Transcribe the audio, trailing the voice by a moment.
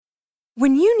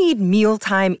When you need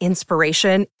mealtime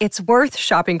inspiration, it's worth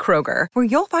shopping Kroger, where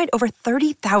you'll find over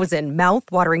 30,000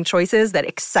 mouth-watering choices that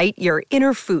excite your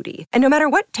inner foodie. And no matter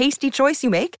what tasty choice you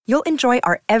make, you'll enjoy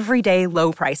our everyday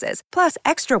low prices, plus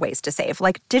extra ways to save,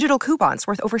 like digital coupons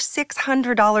worth over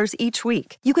 $600 each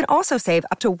week. You can also save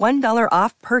up to $1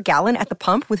 off per gallon at the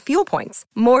pump with fuel points.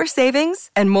 More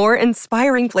savings and more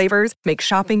inspiring flavors make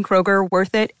shopping Kroger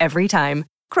worth it every time.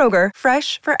 Kroger,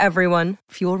 fresh for everyone.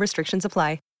 Fuel restrictions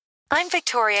apply. I'm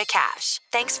Victoria Cash.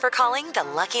 Thanks for calling the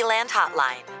Lucky Land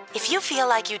Hotline. If you feel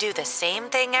like you do the same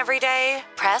thing every day,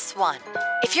 press 1.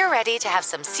 If you're ready to have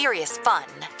some serious fun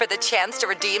for the chance to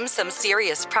redeem some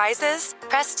serious prizes,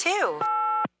 press 2.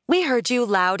 We heard you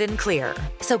loud and clear.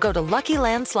 So go to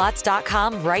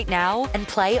LuckyLandSlots.com right now and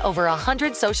play over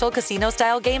 100 social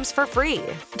casino-style games for free.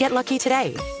 Get lucky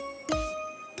today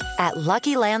at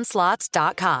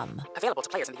LuckyLandSlots.com. Available to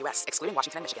players in the U.S., excluding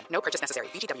Washington and Michigan. No purchase necessary.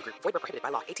 VGW Group. Void where prohibited by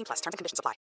law. 18+. Terms and conditions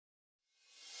apply.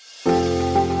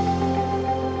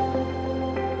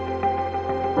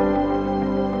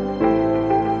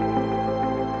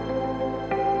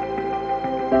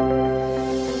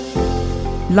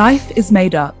 Life is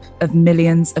made up of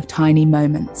millions of tiny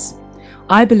moments.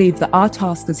 I believe that our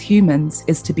task as humans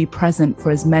is to be present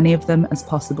for as many of them as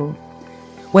possible.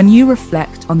 When you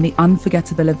reflect on the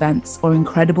unforgettable events or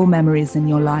incredible memories in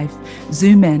your life,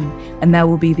 zoom in and there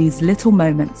will be these little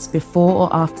moments before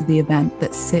or after the event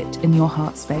that sit in your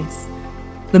heart space.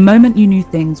 The moment you knew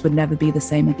things would never be the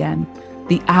same again,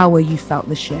 the hour you felt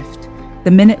the shift,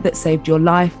 the minute that saved your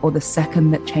life or the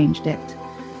second that changed it.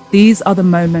 These are the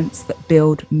moments that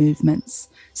build movements.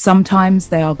 Sometimes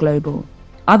they are global.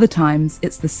 Other times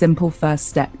it's the simple first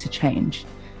step to change.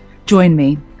 Join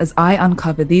me as I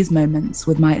uncover these moments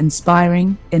with my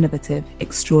inspiring, innovative,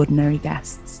 extraordinary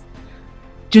guests.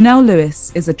 Jonelle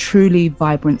Lewis is a truly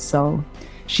vibrant soul.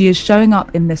 She is showing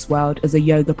up in this world as a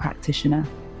yoga practitioner,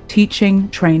 teaching,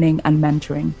 training, and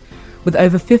mentoring. With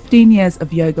over 15 years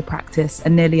of yoga practice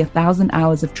and nearly 1,000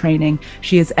 hours of training,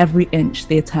 she is every inch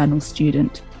the eternal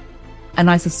student. And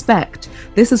I suspect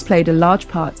this has played a large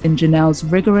part in Jonelle's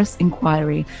rigorous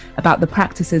inquiry about the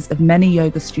practices of many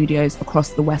yoga studios across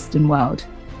the Western world.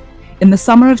 In the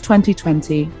summer of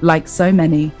 2020, like so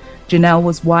many, Jonelle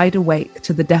was wide awake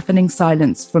to the deafening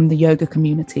silence from the yoga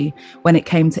community when it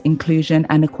came to inclusion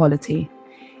and equality.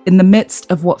 In the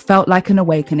midst of what felt like an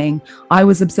awakening, I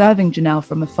was observing Jonelle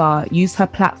from afar use her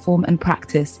platform and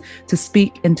practice to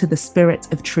speak into the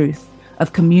spirit of truth,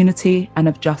 of community, and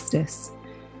of justice.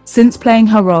 Since playing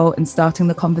her role in starting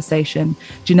the conversation,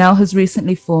 Jonelle has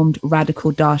recently formed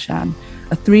Radical Darshan,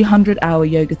 a 300-hour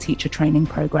yoga teacher training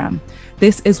program.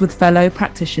 This is with fellow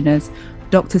practitioners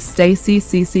Dr. Stacey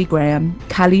C.C. Graham,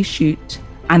 Kali Shute,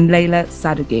 and Layla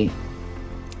Sadeghi.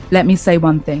 Let me say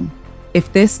one thing.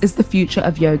 If this is the future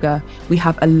of yoga, we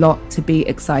have a lot to be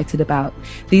excited about.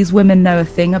 These women know a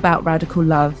thing about radical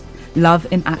love, love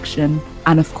in action,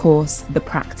 and of course, the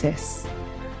practice.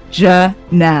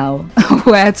 Jonelle,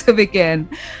 where to begin?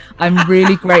 I'm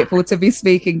really grateful to be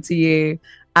speaking to you.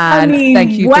 And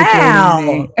thank you for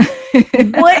joining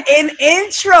me. What an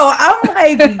intro. I'm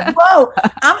like, whoa.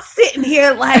 I'm sitting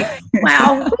here like,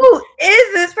 wow, who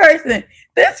is this person?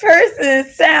 This person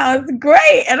sounds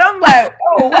great. And I'm like,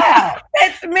 oh, wow,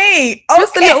 that's me. Okay.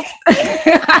 Just a little.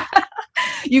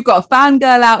 You've got a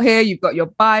fangirl out here. You've got your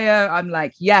bio. I'm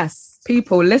like, yes,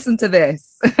 people, listen to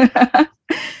this.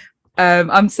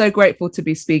 I'm so grateful to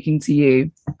be speaking to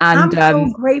you. And I'm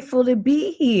so grateful to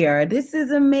be here. This is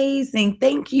amazing.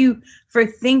 Thank you for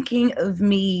thinking of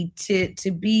me to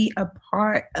be a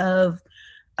part of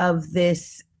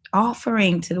this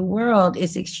offering to the world.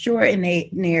 It's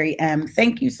extraordinary.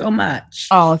 Thank you so much.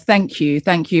 Oh, thank you.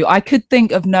 Thank you. I could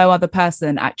think of no other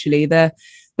person, actually. The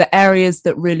areas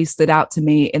that really stood out to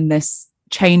me in this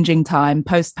changing time,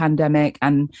 post-pandemic,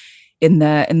 and in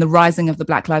the rising of the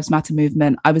Black Lives Matter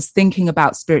movement, I was thinking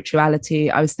about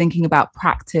spirituality. I was thinking about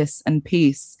practice and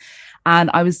peace. And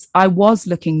I was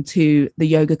looking to the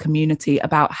yoga community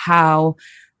about how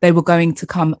we were going to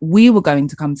come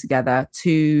together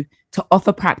to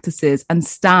offer practices and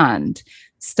stand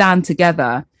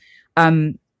together.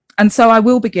 And so I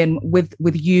will begin with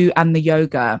you and the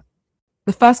yoga.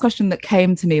 The first question that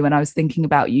came to me when I was thinking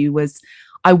about you was,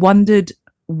 I wondered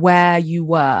where you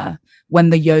were when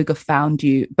the yoga found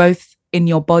you, both in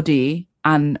your body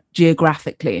and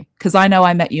geographically, because I know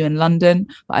I met you in London,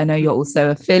 but I know you're also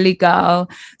a Philly girl.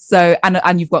 So,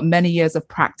 and you've got many years of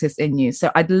practice in you.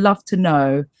 So I'd love to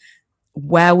know,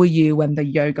 where were you when the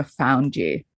yoga found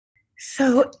you?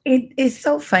 So it is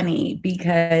so funny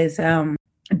because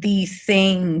these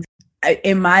things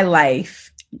in my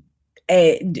life,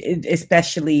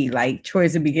 especially like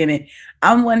towards the beginning,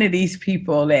 I'm one of these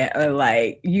people that are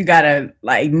like, you gotta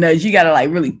like nudge, you gotta like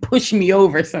really push me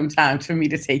over sometimes for me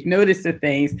to take notice of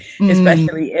things,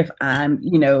 especially if I'm,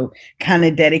 kind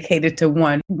of dedicated to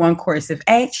one course of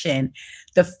action.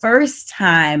 The first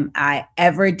time I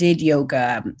ever did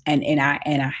yoga, and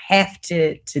I have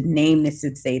to name this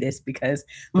and say this because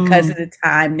of the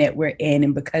time that we're in,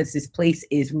 and because this place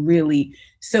is really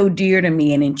so dear to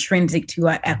me and intrinsic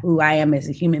to who I am as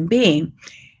a human being,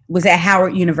 was at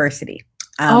Howard University.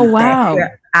 Oh, wow.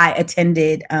 I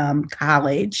attended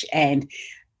college. And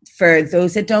for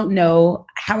those that don't know,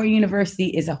 Howard University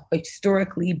is a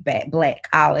historically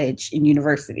Black college and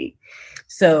university.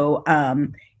 So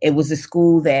it was a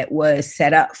school that was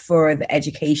set up for the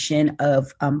education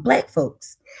of Black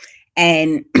folks.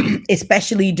 And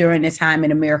especially during the time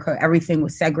in America, everything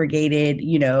was segregated,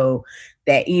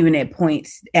 that even at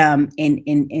points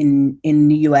in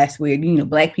the US where,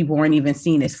 Black people weren't even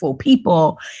seen as full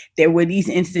people, there were these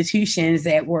institutions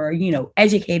that were,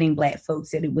 educating Black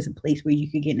folks, that it was a place where you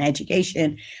could get an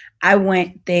education. I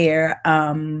went there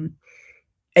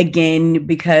again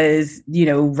because,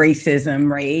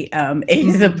 racism, right,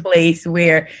 is a place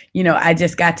where, I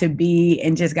just got to be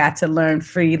and just got to learn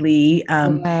freely.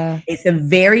 It's a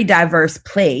very diverse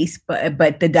place,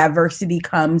 but the diversity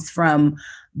comes from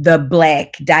the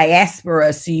Black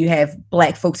diaspora. So you have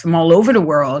Black folks from all over the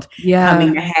world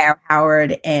coming to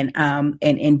Howard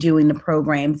and doing the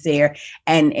programs there,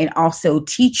 and also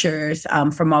teachers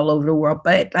from all over the world.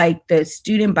 But like the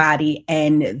student body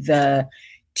and the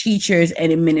teachers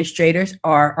and administrators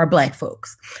are Black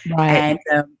folks. Right.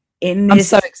 And I'm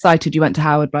so excited you went to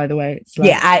Howard, by the way.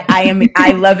 I am.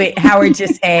 I love it. Howard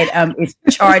just had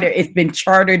it's been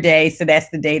Charter Day, so that's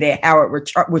the day that Howard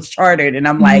was chartered, and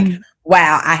I'm like,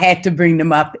 wow, I had to bring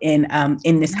them up in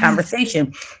this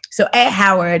conversation. So at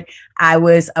Howard, I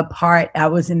was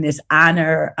in this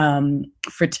honor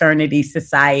fraternity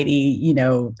society.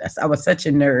 I was such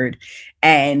a nerd.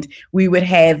 And we would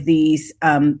have these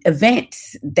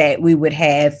events that we would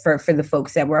have for the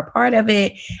folks that were a part of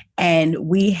it. And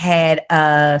we had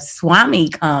a Swami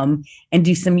come and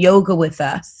do some yoga with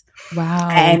us. Wow.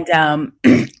 And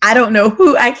I don't know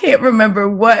I can't remember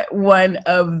what one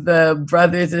of the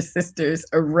brothers or sisters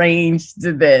arranged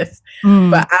this,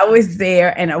 but I was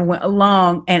there and I went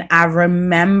along, and I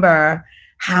remember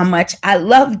how much I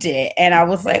loved it. And I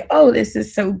was like, oh, this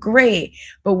is so great.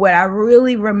 But what I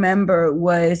really remember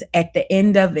was at the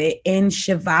end of it, in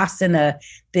Shavasana,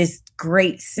 this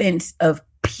great sense of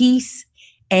peace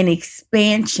and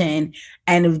expansion,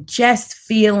 and of just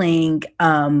feeling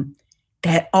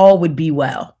that all would be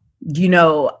well,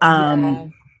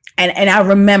 and I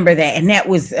remember that. And that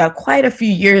was quite a few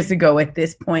years ago at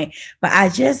this point. But I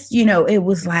just, it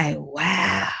was like,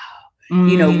 wow.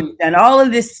 We've done all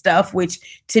of this stuff,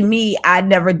 which to me, I'd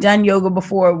never done yoga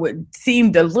before. It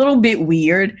seemed a little bit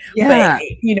weird, but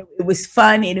it was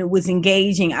fun and it was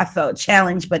engaging. I felt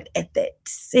challenged, but at the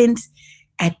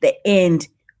end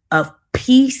of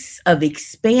peace, of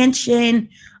expansion,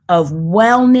 of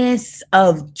wellness,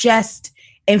 of just,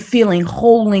 and feeling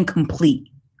whole and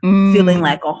complete, feeling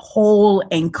like a whole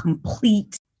and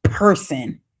complete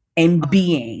person and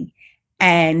being.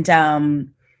 And,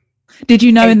 did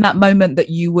you know in that moment that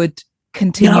you would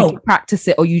continue to practice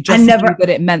it, or you just knew that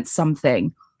it meant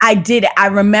something? I did. I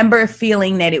remember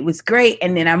feeling that it was great.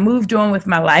 And then I moved on with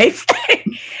my life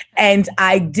and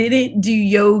I didn't do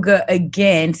yoga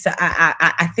again. So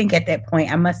I think at that point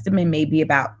I must have been maybe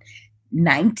about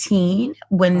 19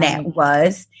 when that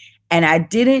was. And I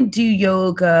didn't do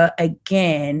yoga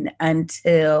again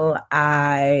until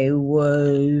I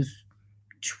was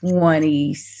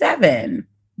 27.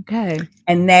 Okay.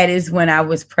 And that is when I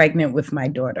was pregnant with my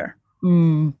daughter.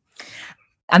 And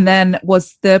then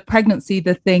was the pregnancy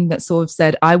the thing that sort of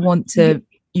said,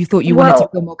 you thought you wanted to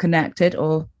feel more connected,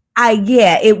 or?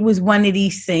 It was one of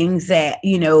these things that,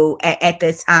 at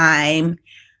the time,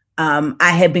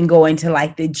 I had been going to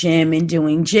like the gym and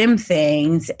doing gym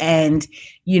things. And,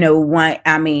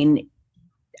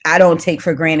 I don't take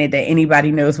for granted that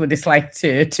anybody knows what it's like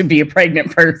to be a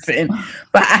pregnant person.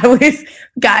 But I in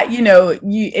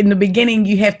the beginning,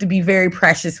 you have to be very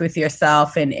precious with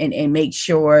yourself and make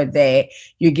sure that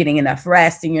you're getting enough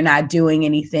rest and you're not doing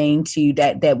anything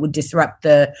that would disrupt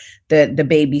the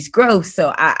baby's growth.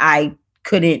 So I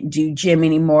couldn't do gym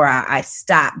anymore. I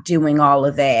stopped doing all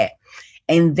of that.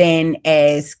 And then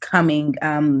as coming,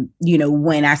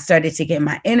 when I started to get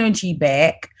my energy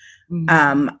back,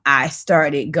 I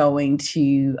started going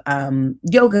to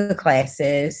yoga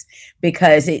classes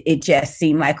because it just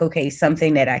seemed like, okay,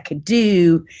 something that I could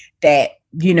do that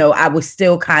I was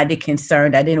still kind of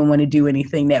concerned. I didn't want to do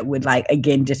anything that would like,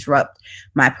 again, disrupt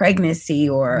my pregnancy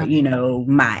or,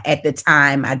 at the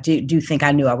time I do think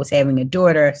I knew I was having a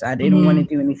daughter. So I didn't want to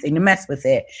do anything to mess with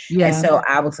it. Yeah. And so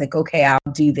I was like, okay, I'll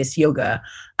do this yoga.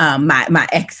 My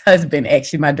ex-husband,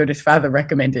 actually, my daughter's father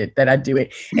recommended that I do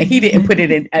it. And he didn't put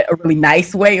it in a really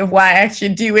nice way of why I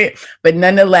should do it. But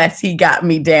nonetheless, he got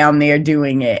me down there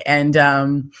doing it. And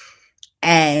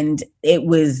it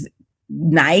was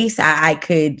nice. I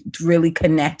could really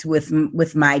connect with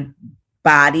my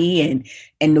body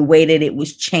and the way that it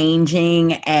was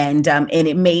changing. And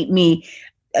it made me,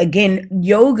 again,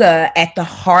 yoga, at the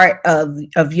heart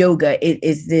of yoga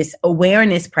is this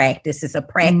awareness practice. It's a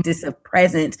practice of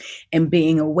presence and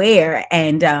being aware.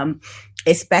 And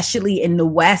especially in the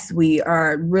West, we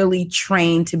are really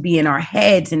trained to be in our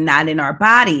heads and not in our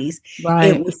bodies.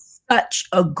 Right. It was such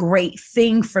a great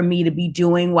thing for me to be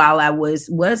doing while I was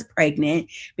pregnant,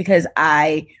 because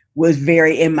I was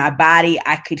very in my body.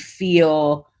 I could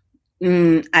feel,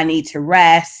 I need to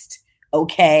rest.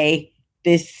 Okay,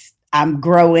 I'm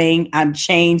growing, I'm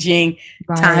changing,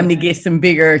 time to get some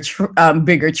bigger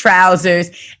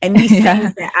trousers. And these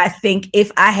things that I think if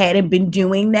I hadn't been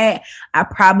doing that, I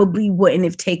probably wouldn't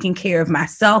have taken care of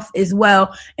myself as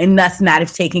well, and thus not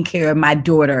have taken care of my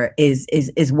daughter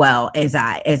as well as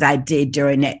I did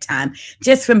during that time,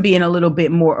 just from being a little bit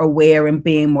more aware and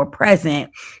being more present.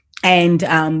 And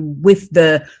with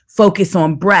the focus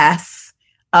on breath,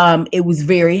 it was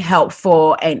very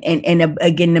helpful. And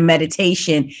again, the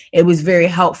meditation, it was very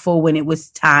helpful when it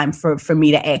was time for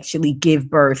me to actually give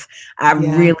birth. I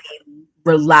really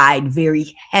relied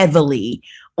very heavily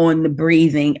on the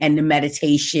breathing and the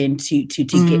meditation to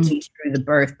get me through the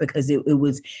birth, because it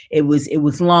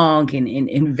was long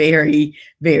and very,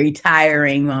 very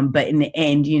tiring. But in the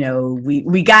end,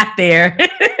 we got there.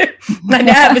 I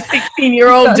now have a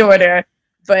 16-year-old daughter,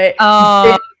 but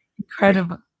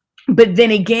incredible. But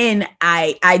then again,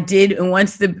 I did, and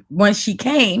once she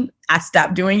came, I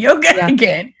stopped doing yoga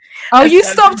again. Oh, you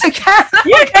stopped again?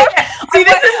 Yeah. See,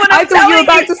 this is what I thought you were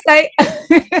about to say.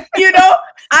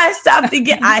 I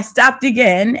stopped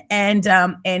again, and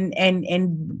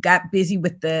got busy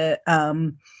with the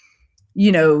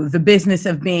the business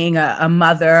of being a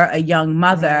mother, a young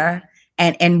mother.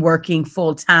 And working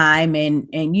full time and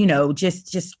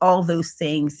just all those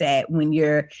things that when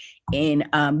you're in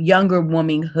younger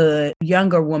womanhood,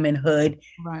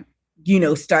 right,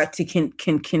 start to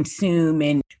can consume,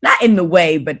 and not in the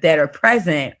way, but that are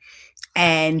present.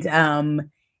 And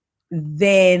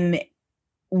then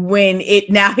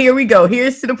here we go.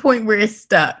 Here's to the point where it's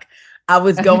stuck. I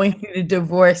was going through the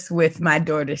divorce with my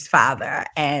daughter's father,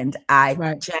 and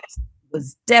I just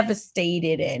was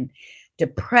devastated and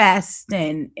depressed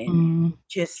and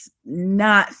just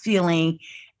not feeling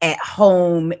at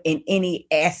home in any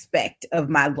aspect of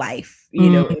my life,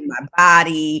 in my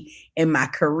body, in my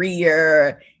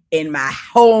career, in my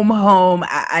home.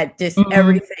 I just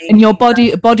everything. In your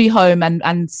body home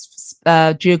and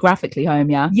geographically home,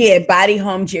 yeah? Yeah, body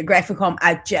home, geographic home.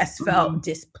 I just felt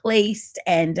displaced,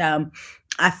 and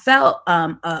I felt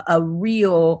a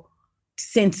real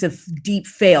sense of deep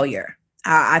failure.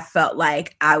 I felt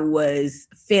like I was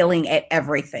failing at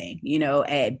everything,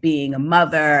 at being a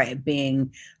mother, at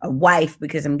being a wife,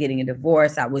 because I'm getting a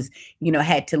divorce. I was,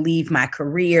 had to leave my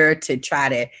career to try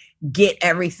to get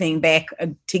everything back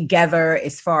together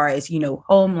as far as,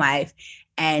 home life.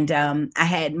 And I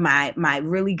had my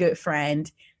really good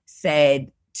friend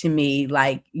said to me,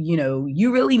 like,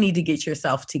 you really need to get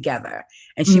yourself together.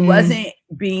 And she wasn't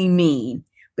being mean,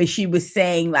 but she was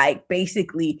saying, like,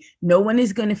 basically, no one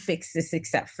is going to fix this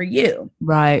except for you.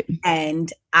 Right.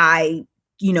 And I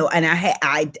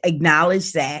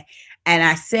acknowledged that. And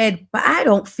I said, but I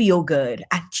don't feel good.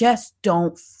 I just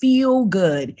don't feel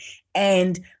good.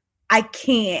 And I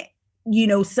can't,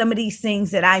 some of these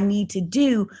things that I need to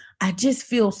do, I just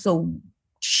feel so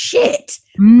shit.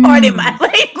 Pardon my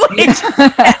language.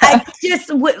 I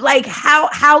just would like,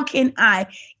 how can I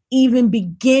even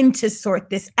begin to sort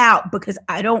this out, because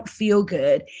I don't feel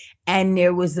good. And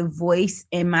there was a voice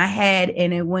in my head,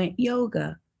 and it went,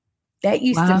 yoga. That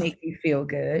used to make me feel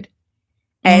good.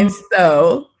 And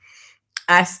so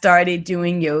I started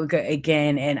doing yoga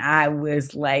again. And I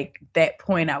was like, that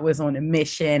point I was on a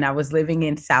mission. I was living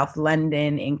in South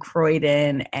London, in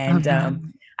Croydon. And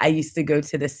I used to go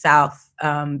to the South,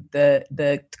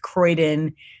 the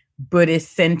Croydon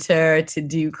Buddhist Center to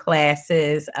do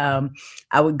classes.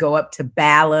 I would go up to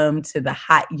Balam, to the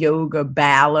hot yoga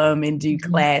Balam, and do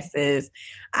classes.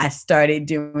 I started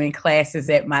doing classes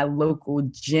at my local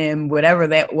gym, whatever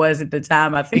that was at the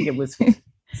time. I think it was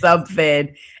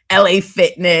something. LA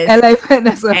Fitness. LA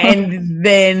Fitness. And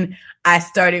then I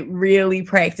started really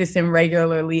practicing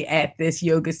regularly at this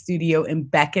yoga studio in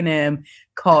Beckenham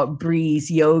called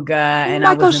Breeze Yoga. Oh And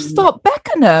my gosh, stop,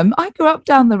 Beckenham. I grew up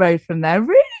down the road from there.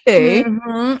 Really?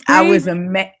 I was a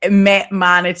mat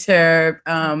monitor,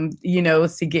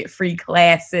 to get free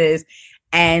classes.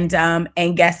 And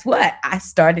guess what? I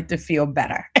started to feel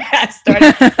better. I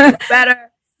started to feel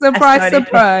better.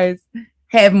 Surprise.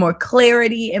 Have more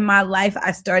clarity in my life.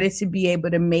 I started to be able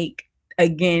to make,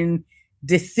 again,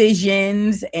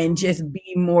 decisions and just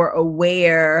be more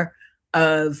aware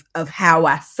of how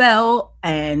I felt.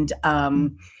 And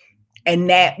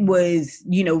that was,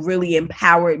 really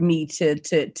empowered me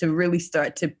to really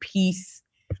start to piece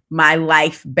my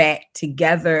life back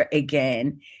together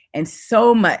again. And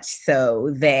so much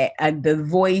so that the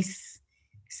voice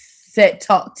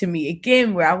talk to me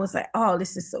again, where I was like, oh,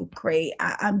 this is so great.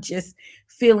 I'm just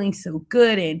feeling so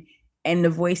good. And the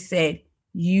voice said,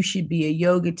 you should be a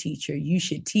yoga teacher. You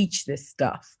should teach this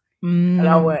stuff. And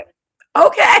I went,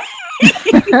 okay.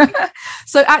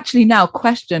 So actually now,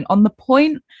 question on the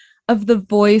point of the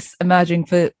voice emerging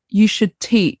for you should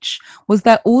teach, was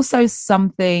there also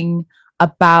something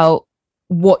about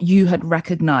what you had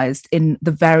recognized in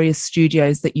the various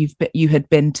studios that you had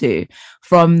been to,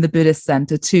 from the Buddhist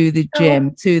center to the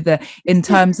gym in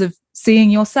terms of seeing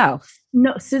yourself?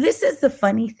 No, so this is the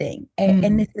funny thing,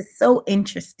 and this is so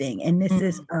interesting, and this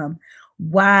is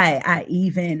why I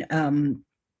even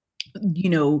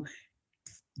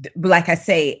like I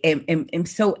say, am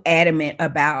so adamant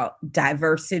about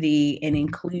diversity and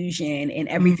inclusion and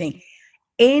everything.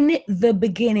 In the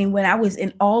beginning, when I was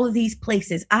in all of these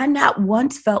places, I not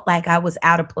once felt like I was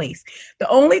out of place. The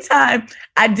only time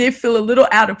I did feel a little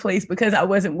out of place, because I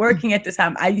wasn't working at the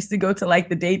time, I used to go to like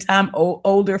the daytime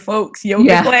older folks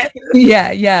yoga classes.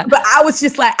 Yeah. But I was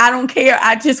just like, I don't care.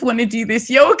 I just want to do this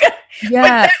yoga.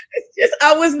 Yeah.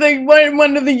 I was the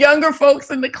one of the younger folks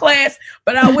in the class,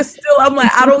 but I'm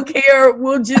like, I don't care.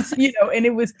 We'll just, and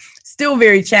it was still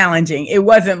very challenging. It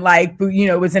wasn't like,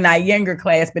 it was an Iyengar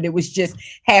class, but it was just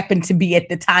happened to be at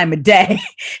the time of day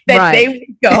that they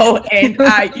would go. And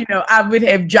I would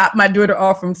have dropped my daughter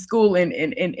off from school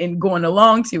and going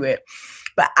along to it.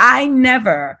 But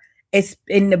it's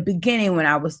in the beginning when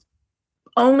I was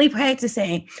only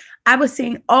practicing, I was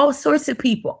seeing all sorts of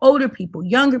people, older people,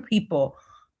 younger people,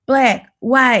 Black,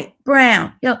 white,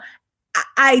 brown,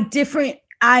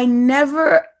 I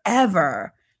never,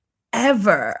 ever,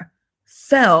 ever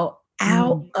felt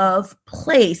out of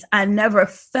place. I never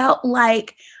felt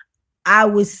like I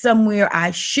was somewhere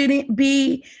I shouldn't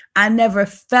be. I never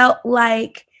felt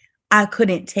like I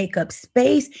couldn't take up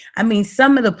space. I mean,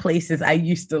 some of the places I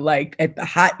used to like at the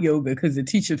hot yoga, because the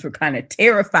teachers were kind of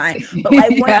terrifying, but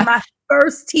like one of my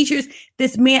first teachers,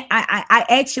 this man, I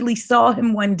actually saw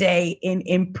him one day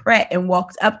in Pratt and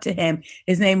walked up to him.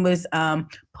 His name was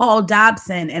Paul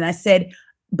Dobson. And I said,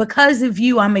 because of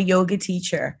you, I'm a yoga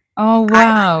teacher. Oh,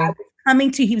 wow. I was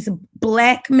coming to, he was a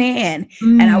Black man,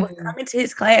 and I was coming to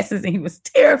his classes, and he was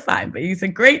terrifying, but he's a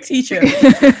great teacher. And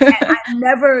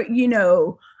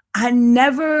I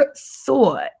never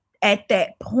thought at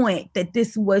that point that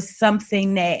this was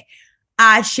something that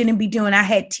I shouldn't be doing. I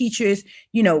had teachers,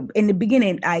 in the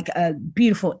beginning, like a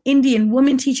beautiful Indian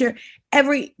woman teacher,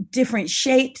 every different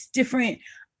shapes,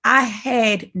 I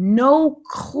had no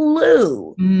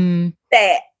clue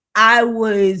that I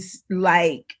was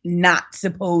like not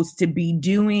supposed to be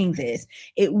doing this.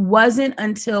 It wasn't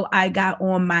until I got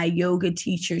on my yoga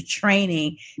teacher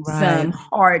training, some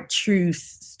hard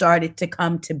truths started to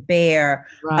come to bear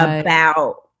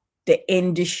about the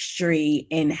industry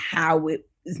and how it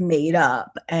is made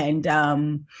up. And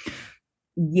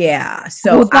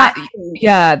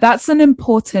that's an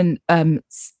important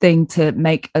thing to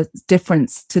make a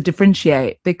difference, to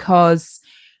differentiate, because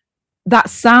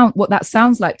what that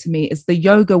sounds like to me is the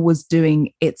yoga was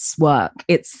doing its work.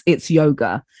 It's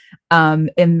yoga,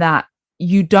 in that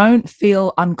you don't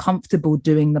feel uncomfortable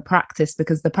doing the practice,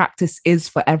 because the practice is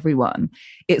for everyone.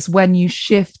 It's when you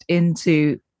shift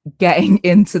into getting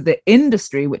into the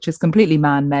industry, which is completely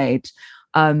man-made,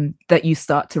 that you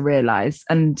start to realize.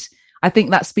 And I think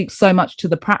that speaks so much to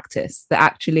the practice, that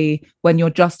actually when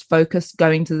you're just focused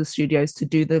going to the studios to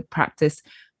do the practice,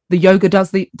 the yoga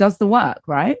does the work,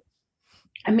 right?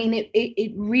 I mean,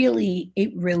 it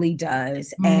really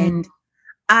does. And and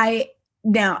I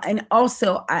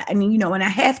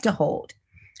have to hold,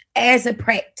 as a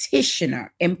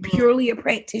practitioner and purely a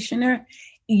practitioner,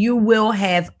 you will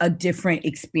have a different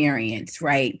experience,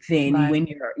 right? Than when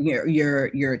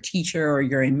you're a teacher or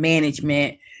you're in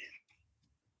management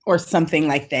or something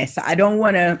like that. So I don't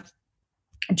want to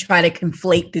try to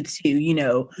conflate the two,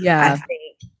 I Yeah.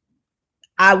 think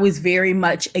I was very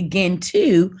much, again,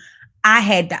 too, I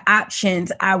had the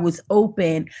options. I was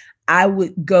open. I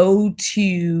would go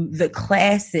to the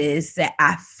classes that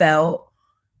I felt,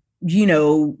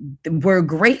 were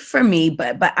great for me.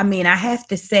 But I mean, I have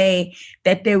to say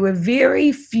that there were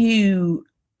very few,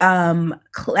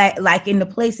 like in the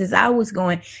places I was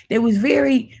going, there was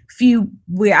very few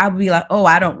where I would be like, oh,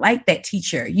 I don't like that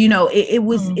teacher. It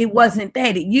wasn't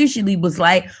that. It usually was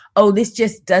like, oh, this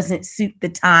just doesn't suit the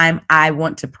time I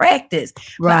want to practice.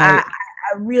 Right. But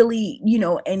I really,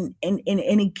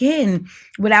 and again,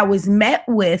 what I was met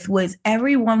with was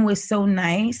everyone was so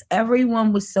nice,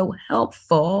 everyone was so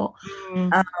helpful,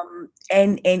 and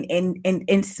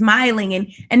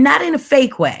smiling, and not in a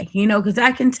fake way, because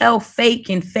I can tell fake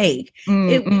and fake.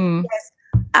 It was just,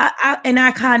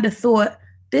 I kind of thought,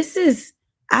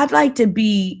 I'd like to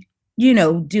be,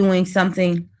 doing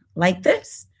something like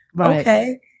this. Right.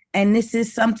 Okay. And this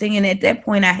is something, and at that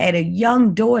point I had a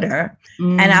young daughter,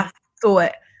 and I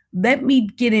thought, let me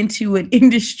get into an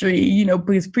industry,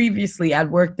 because previously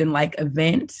I'd worked in like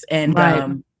events and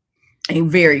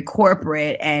very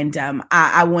corporate, and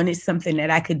I wanted something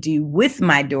that I could do with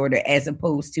my daughter as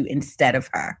opposed to instead of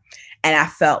her. And I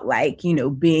felt like,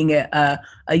 being a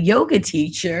yoga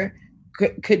teacher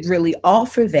could really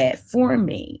offer that for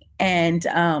me. And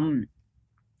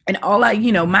all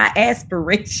my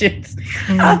aspirations,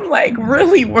 I'm like,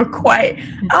 really were quite,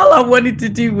 all I wanted to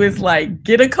do was like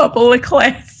get a couple of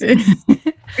classes,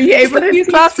 be able to teach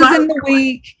classes in the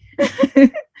week,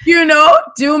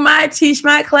 teach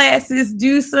my classes,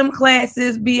 do some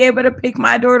classes, be able to pick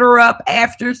my daughter up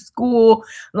after school.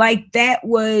 Like that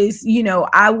was,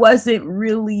 I wasn't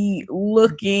really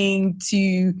looking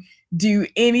to do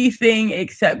anything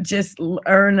except just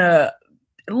earn a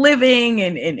living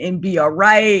and be all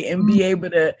right and be able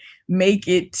to make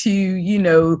it to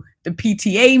the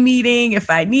PTA meeting if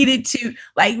I needed to,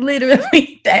 like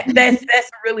literally that's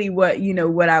really what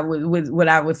what I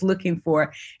was looking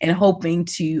for and hoping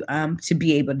to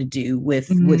be able to do with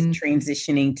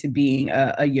transitioning to being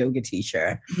a yoga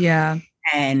teacher. Yeah.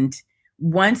 And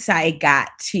once I got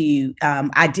to,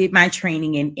 I did my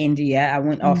training in India. I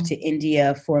went off to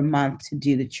India for a month to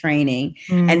do the training.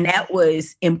 And that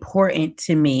was important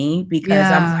to me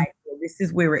because I'm like, well, this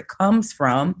is where it comes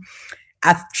from.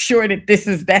 I'm sure that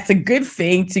that's a good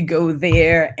thing to go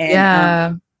there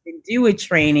and do a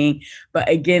training. But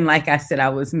again, like I said, I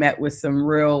was met with some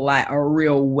a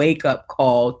real wake up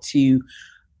call to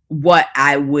what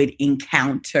I would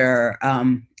encounter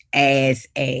as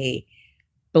a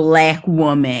Black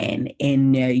woman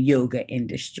in the yoga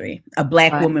industry, a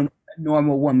Black woman with a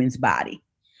normal woman's body.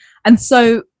 And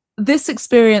so this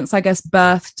experience, I guess,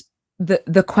 birthed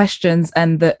the questions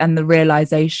and the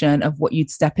realization of what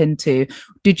you'd step into.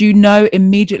 Did you know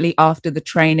immediately after the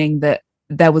training that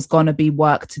there was going to be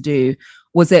work to do?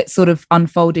 Was it sort of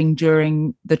unfolding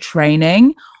during the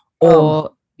training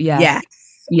or Yes.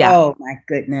 Oh my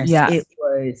goodness. Yeah. It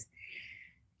was.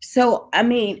 So, I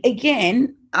mean,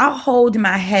 again, I'll hold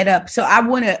my head up. So I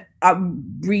want to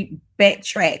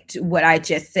backtrack to what I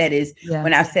just said is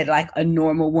when I said like a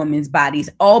normal woman's bodies,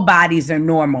 all bodies are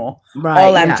normal. Right,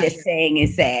 all I'm just saying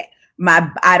is that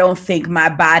I don't think my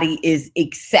body is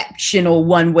exceptional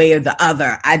one way or the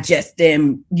other. I just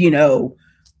am,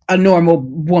 a normal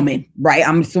woman, right?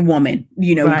 I'm just a woman,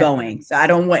 going. So I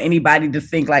don't want anybody to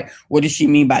think like, what does she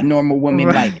mean by normal woman?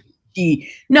 Right. Like,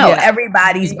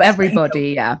 everybody,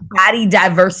 body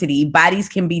diversity. Bodies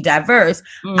can be diverse.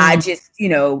 I just,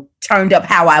 turned up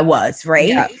how I was, right?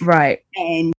 Yeah, right.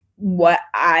 And what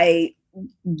I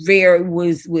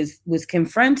was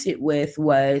confronted with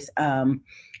was, and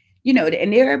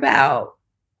there are about,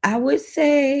 I would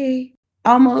say,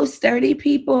 almost 30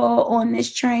 people on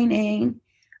this training.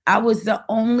 I was the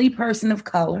only person of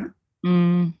color.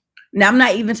 Now, I'm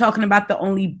not even talking about the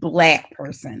only Black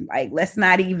person. Like, let's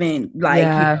not even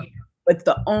but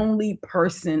the only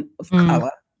person of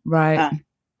color, right?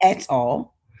 At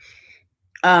all.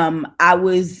 I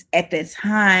was at the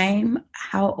time.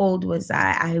 How old was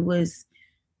I? I was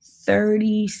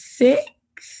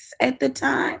 36 at the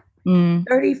time.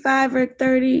 35 or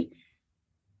 30.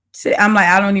 I'm like,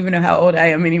 I don't even know how old I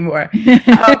am anymore.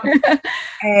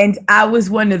 And I was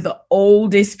one of the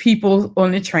oldest people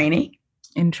on the training.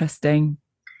 Interesting.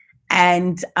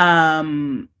 And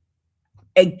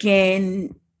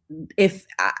again, if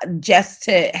just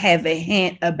to have a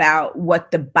hint about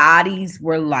what the bodies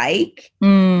were like,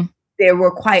 there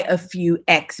were quite a few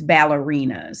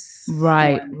ex-ballerinas.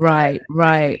 Right.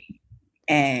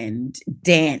 And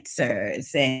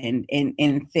dancers and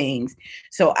things.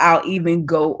 So I'll even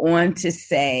go on to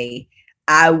say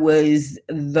I was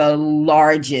the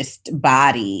largest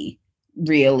body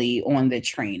really on the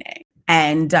training.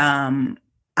 And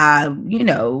I, you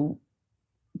know,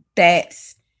 that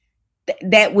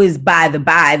was by the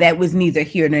by. That was neither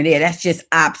here nor there. That's just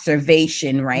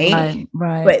observation, right?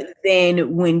 Right. But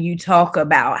then when you talk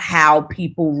about how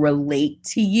people relate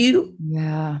to you,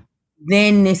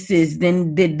 then this is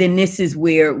this is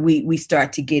where we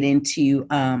start to get into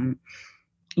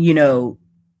you know,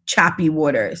 choppy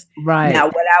waters. Right. Now,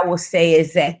 what I will say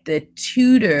is that the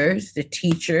tutors, the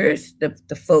teachers,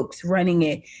 the folks running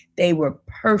it, they were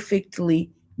perfectly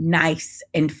nice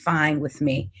and fine with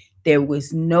me. There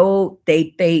was no,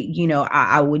 they, you know,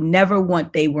 I would never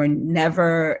want, they were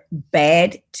never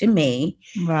bad to me,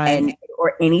 right,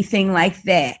 or anything like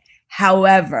that.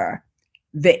 However,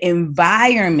 the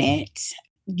environment,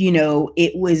 you know,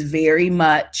 it was very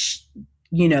much,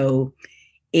 you know,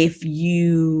 if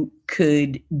you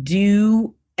could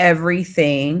do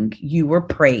everything, you were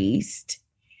praised.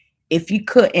 If you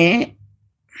couldn't,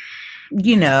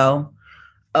 you know,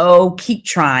 oh, keep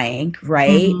trying,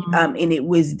 right? And it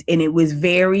was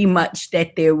very much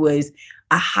that there was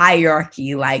a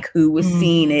hierarchy, like who was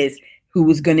seen as who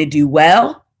was going to do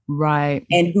well, right,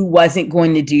 and who wasn't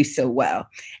going to do so well.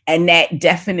 And that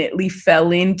definitely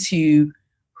fell into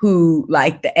who,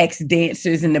 like the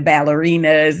ex-dancers and the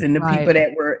ballerinas and the people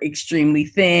that were extremely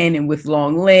thin and with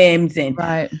long limbs and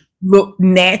look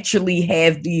naturally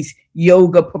have these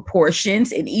yoga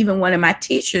proportions. And even one of my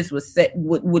teachers would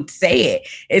say it.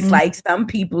 It's like some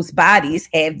people's bodies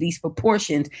have these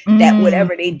proportions that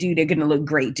whatever they do, they're going to look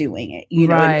great doing it. You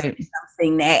know, and it's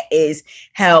something that is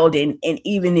held and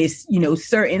even is, you know,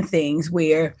 certain things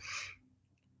where,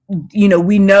 you know,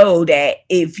 we know that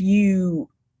if you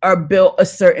are built a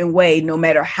certain way, no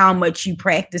matter how much you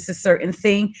practice a certain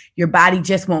thing, your body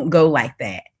just won't go like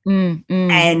that.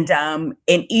 And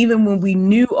even when we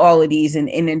knew all of these, and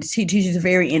the teachers are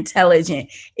very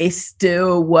intelligent, it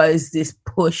still was this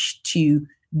push to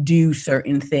do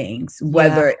certain things,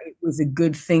 whether it was a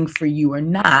good thing for you or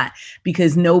not,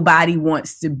 because nobody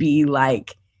wants to be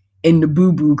like in the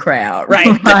boo-boo crowd,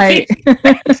 right?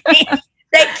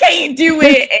 They can't do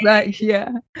it.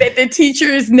 That the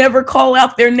teachers never call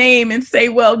out their name and say,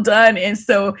 well done. And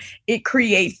so it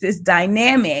creates this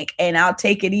dynamic. And I'll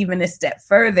take it even a step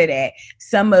further, that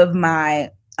some of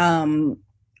my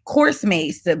course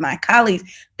mates, my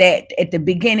colleagues, that at the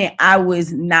beginning, I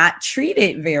was not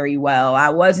treated very well. I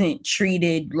wasn't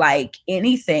treated like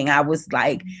anything. I was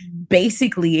like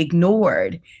basically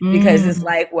ignored because it's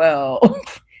like, well...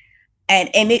 And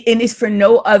it's for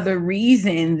no other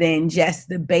reason than just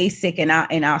the basic, and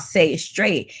I'll say it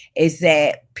straight, is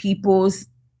that people's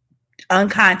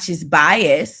unconscious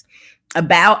bias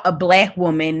about a Black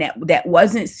woman that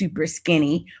wasn't super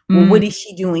skinny. Well, what is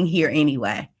she doing here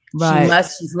anyway?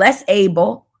 She's less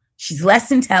able, she's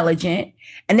less intelligent.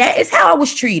 And that is how I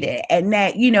was treated. And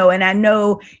that, you know, and I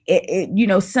know it you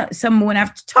know, some when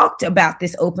I've talked about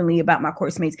this openly about my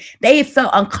course mates, they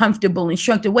felt uncomfortable and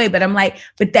shrunk away. But I'm like,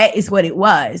 but that is what it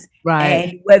was.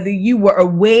 And whether you were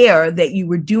aware that you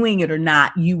were doing it or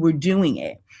not, you were doing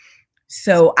it.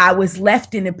 So I was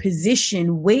left in a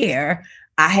position where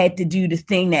I had to do the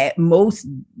thing that most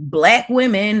Black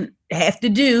women have to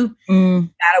do.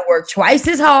 Gotta work twice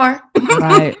as hard.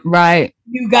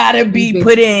 You gotta be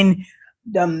put in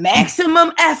the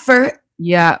maximum effort.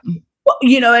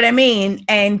 You know what I mean?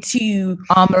 And to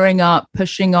armoring up,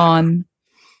 pushing on.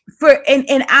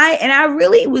 And I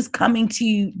really was coming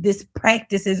to this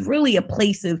practice as really a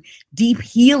place of deep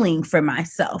healing for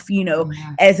myself, you know,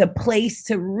 as a place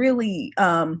to really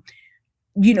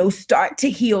you know, start to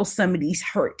heal some of these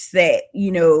hurts that, you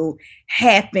know,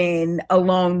 happen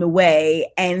along the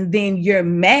way. And then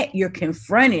you're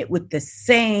confronted with the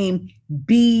same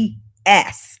BS.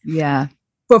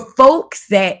 For folks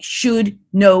that should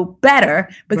know better,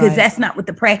 because that's not what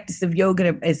the practice of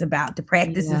yoga is about. The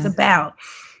practice is about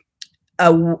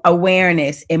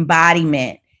awareness,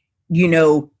 embodiment, you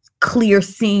know, clear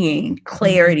seeing,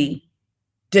 clarity,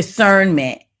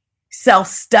 discernment,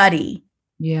 self-study,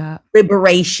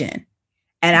 liberation.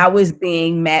 And I was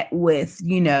being met with,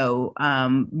 you know,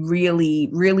 really,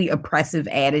 really oppressive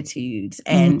attitudes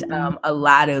and a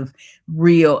lot of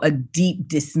a deep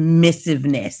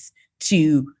dismissiveness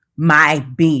to my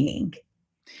being.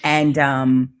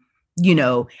 And, you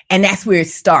know, and that's where it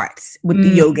starts with the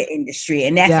yoga industry.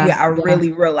 And that's where I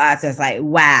really realized, I was like,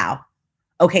 wow,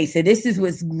 okay, so this is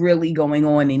what's really going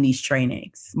on in these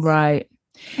trainings.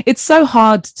 It's so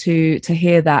hard to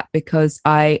hear that, because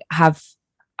I'm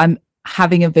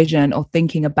having a vision or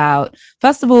thinking about,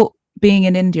 first of all, being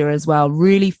in India as well,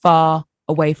 really far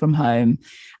away from home,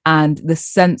 and the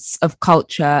sense of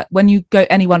culture. When you go,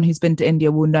 anyone who's been to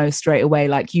India will know straight away,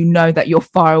 like, you know that you're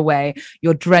far away,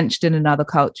 you're drenched in another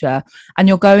culture, and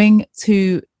you're going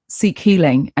to seek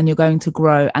healing, and you're going to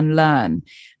grow and learn.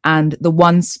 And the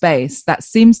one space that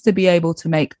seems to be able to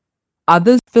make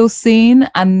others feel seen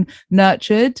and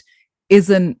nurtured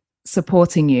isn't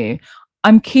supporting you.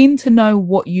 I'm keen to know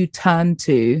what you turn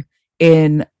to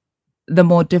in the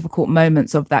more difficult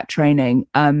moments of that training.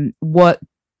 Was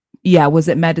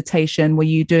it meditation? Were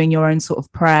you doing your own sort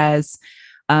of prayers?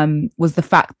 Was the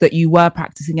fact that you were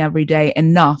practicing every day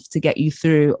enough to get you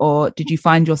through, or did you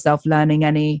find yourself learning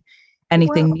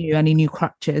anything new, any new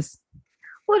crutches?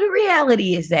 Well, the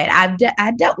reality is that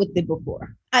I dealt with it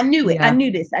before. I knew it. Yeah. I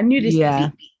knew this. Yeah.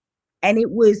 And it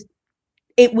was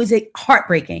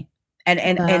heartbreaking. And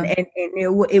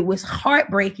it was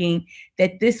heartbreaking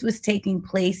that this was taking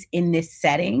place in this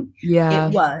setting.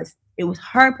 Yeah. It was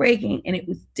heartbreaking, and it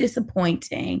was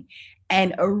disappointing,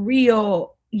 and a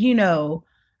real,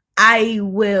 I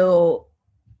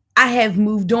have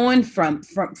moved on from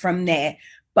that,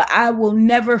 but I will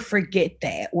never forget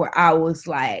that, where I was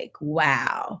like,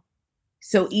 wow,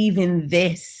 so even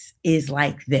this is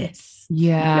like this.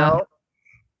 Yeah.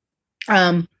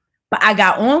 But I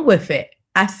got on with it.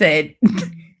 I said,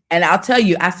 and I'll tell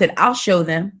you, I said, I'll show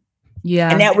them.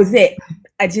 Yeah. And that was it.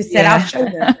 I just said, I'll show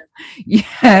them.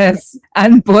 Yes.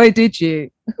 And boy, did you.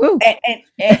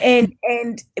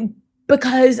 And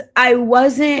because I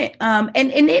wasn't, and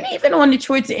then even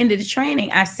towards the end of the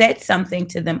training, I said something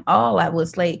to them all. I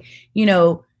was like,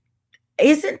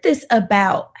 isn't this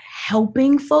about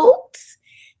helping folks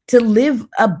to live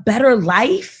a better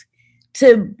life,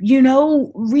 to,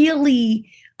 really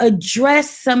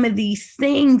address some of these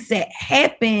things that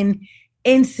happen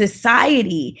in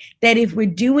society, that if we're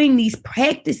doing these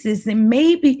practices, then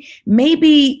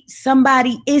maybe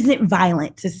somebody isn't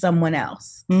violent to someone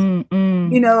else.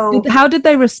 How did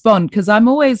they respond? Because I'm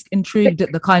always intrigued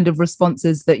at the kind of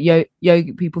responses that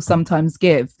yoga people sometimes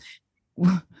give.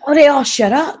 Oh, they all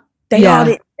shut up. They all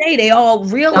didn't say. They all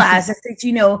realized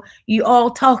that, you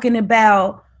all talking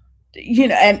about,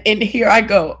 and here I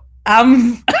go.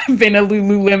 I've been a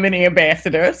Lululemon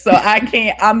ambassador, so I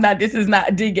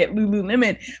did get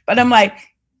Lululemon, but I'm like,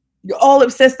 you're all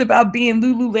obsessed about being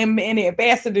Lululemon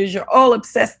ambassadors. You're all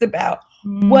obsessed about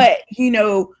what,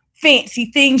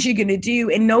 fancy things you're going to do.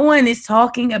 And no one is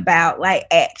talking about like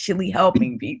actually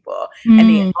helping people. And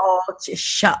they all just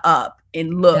shut up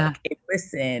and look and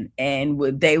listen. And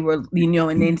they were,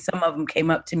 and then some of them came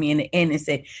up to me in the end and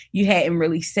said, you hadn't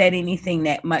really said anything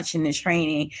that much in the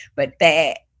training, but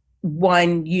that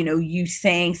one, you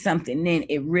saying something, then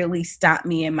it really stopped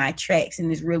me in my tracks,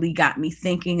 and it's really got me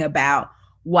thinking about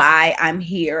why I'm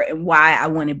here and why I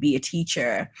want to be a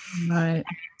teacher. Right.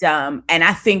 And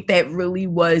I think that really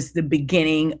was the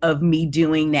beginning of me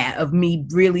doing that, of me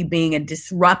really being a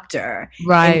disruptor.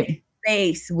 Right. In a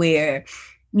space where,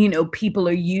 people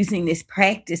are using this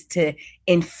practice to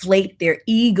inflate their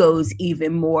egos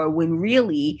even more, when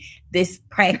really this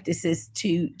practice is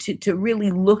to really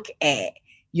look at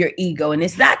your ego, and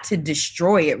it's not to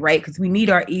destroy it, right? Because we need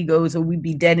our egos, or we'd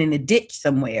be dead in a ditch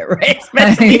somewhere, right?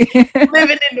 Especially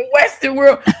living in the Western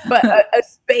world, but a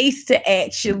space to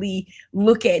actually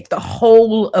look at the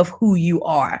whole of who you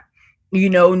are,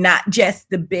 not just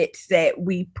the bits that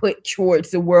we put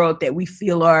towards the world that we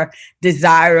feel are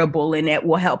desirable and that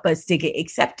will help us to get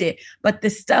accepted, but the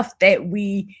stuff that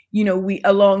we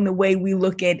along the way, we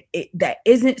look at it that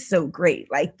isn't so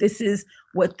great. Like, this is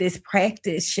what this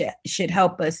practice should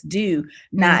help us do,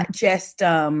 not just,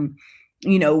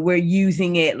 we're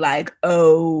using it like,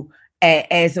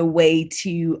 as a way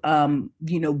to,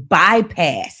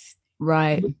 bypass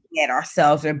looking at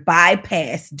ourselves, or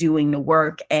bypass doing the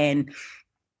work. And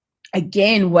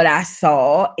again, what I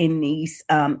saw in these,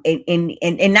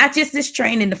 and not just this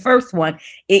training, the first one,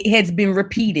 it has been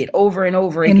repeated over and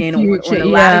over again on a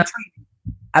lot of trainings.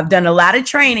 I've done a lot of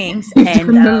trainings, and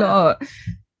a lot.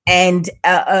 And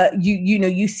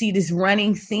you see this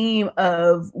running theme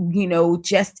of,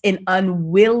 just an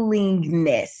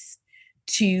unwillingness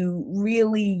to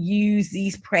really use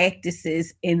these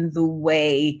practices in the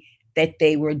way that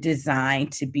they were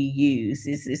designed to be used.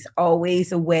 Is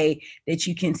always a way that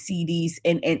you can see these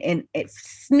and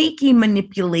sneaky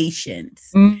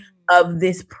manipulations of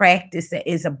this practice that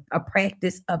is a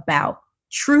practice about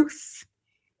truth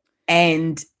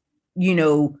and,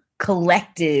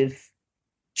 collective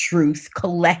truth,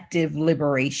 collective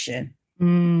liberation.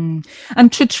 And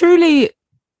to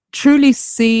truly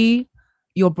see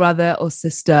your brother or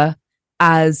sister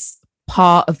as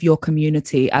part of your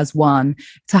community as one,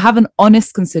 to have an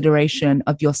honest consideration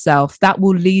of yourself, that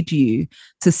will lead you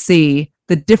to see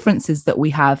the differences that we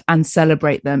have and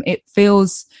celebrate them. It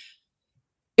feels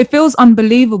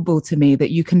unbelievable to me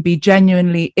that you can be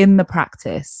genuinely in the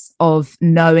practice of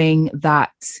knowing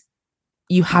that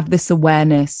you have this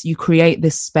awareness, you create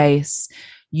this space,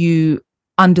 you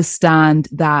understand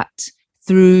that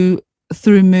through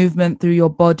movement, through your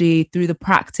body, through the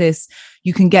practice,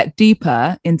 you can get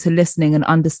deeper into listening and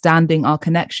understanding our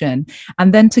connection.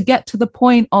 And then to get to the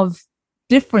point of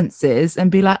differences and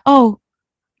be like, oh,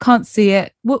 can't see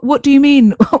it. What do you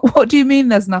mean? What do you mean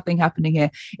there's nothing happening here?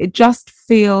 It just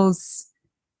feels,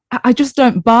 I just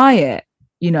don't buy it.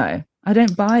 I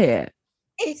don't buy it.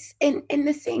 It's and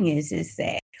the thing is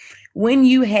that when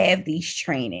you have these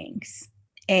trainings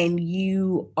and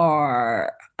you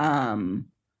are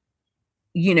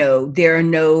there are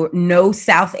no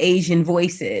South Asian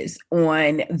voices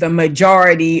on the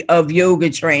majority of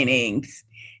yoga trainings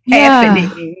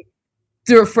happening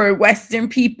for Western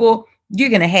people. You're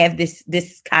going to have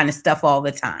this kind of stuff all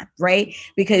the time, right?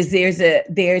 Because there's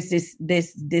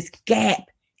this gap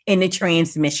in the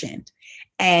transmission.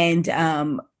 And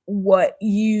I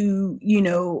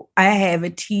have a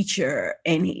teacher,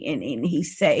 and he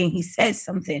said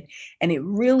something, and it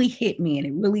really hit me, and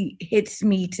it really hits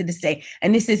me to this day.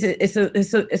 And this is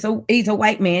he's a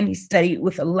white man. He studied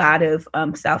with a lot of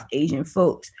South Asian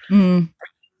folks.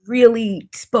 Really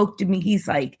spoke to me. He's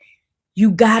like, you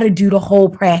got to do the whole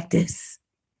practice.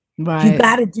 Right. You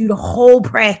got to do the whole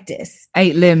practice.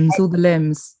 8 limbs, all the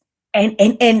limbs. And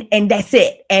that's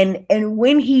it. And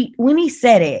when he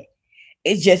said it,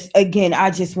 it's just, again, I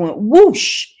just went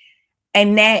whoosh.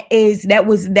 And that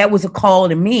was a call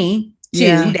to me too.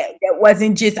 Yeah. That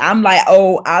wasn't just, I'm like,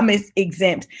 oh, I'm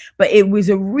exempt, but it was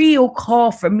a real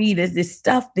call for me to this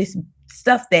stuff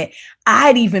that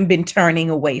I'd even been turning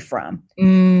away from,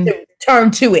 to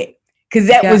turn to it. Because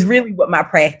that was really what my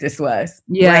practice was.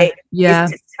 Yeah. Right? Yeah.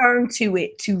 Is to turn to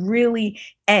it, to really,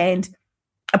 and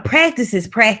a practice is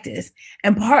practice.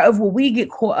 And part of what we get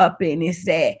caught up in is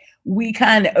that we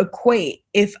kind of equate,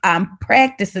 if I'm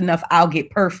practiced enough, I'll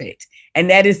get perfect. And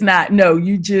that is not, no,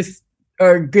 you just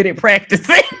are good at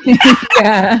practicing.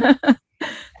 Yeah.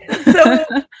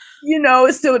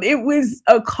 So it was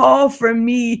a call for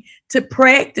me to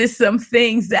practice some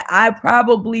things that I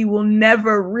probably will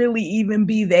never really even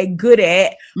be that good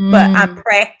at, but I'm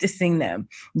practicing them.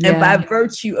 Yeah. And by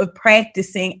virtue of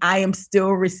practicing, I am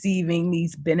still receiving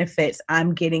these benefits.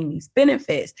 I'm getting these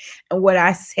benefits. And what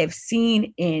I have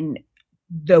seen in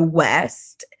the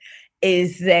West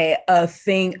is that a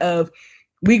thing of,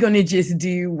 we're going to just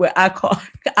do what I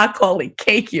call it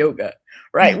cake yoga.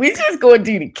 Right. We just go and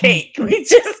do the cake.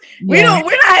 We're not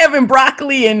having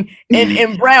broccoli and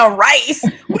brown rice.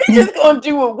 We're just going to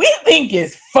do what we think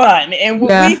is fun and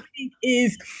what we think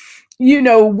is,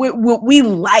 what we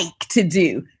like to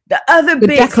do. The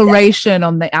decoration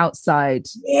on the outside.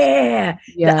 Yeah.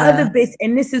 The other bits.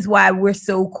 And this is why we're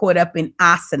so caught up in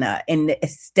asana and the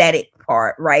aesthetic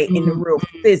part, right? In the real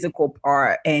physical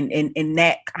part and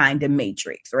that kind of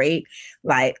matrix, right?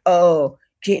 Like, oh,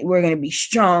 we're going to be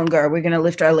stronger. We're going to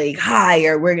lift our leg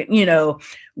higher. We're,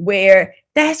 where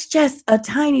that's just a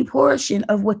tiny portion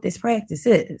of what this practice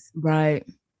is. Right.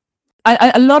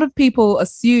 A lot of people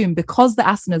assume, because the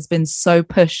asana has been so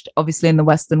pushed, obviously, in the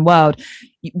Western world,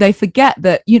 they forget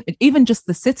that even just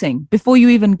the sitting, before you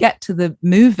even get to the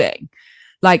moving,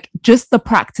 like just the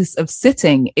practice of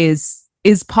sitting is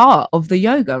part of the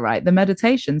yoga, right? The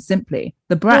meditation, simply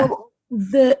the breath. Well,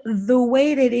 the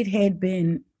way that it had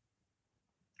been,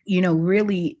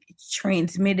 really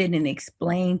transmitted and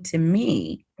explained to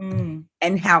me,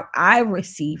 and how I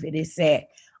receive it, is that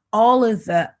all of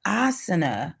the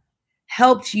asana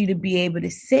helps you to be able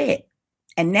to sit.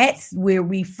 And that's where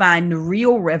we find the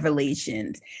real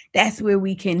revelations. That's where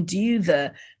we can do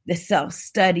the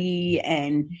self-study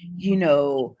and,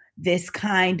 this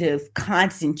kind of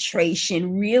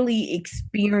concentration, really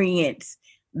experience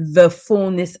the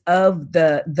fullness of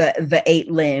the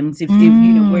 8 limbs, if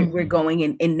we're going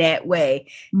in that way,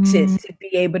 to be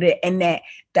able to, and that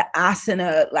the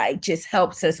asana like just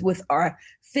helps us with our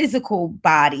physical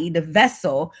body, the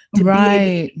vessel, to be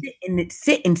able to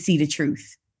sit and see the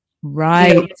truth,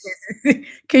 right?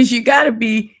 Because you got to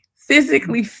be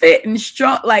physically fit and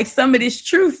strong. Like, some of this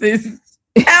truth is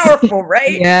powerful,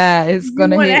 right? Yeah, it's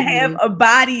gonna want to have a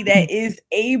body that is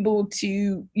able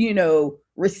to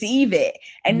receive it.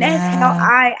 And that's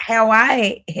how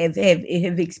I have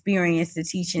experienced the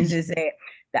teachings, is that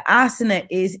the asana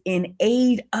is in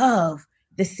aid of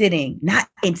the sitting, not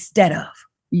instead of.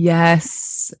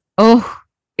 Yes. Oh,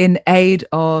 in aid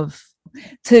of.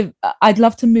 I'd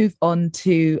love to move on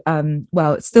to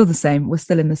well, it's still the same, we're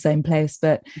still in the same place,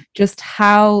 but just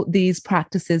how these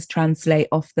practices translate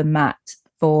off the mat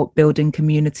for building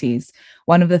communities.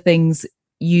 One of the things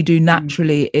you do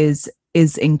naturally is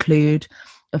include,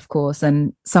 of course,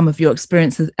 and some of your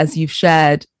experiences as you've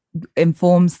shared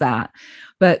informs that,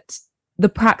 but the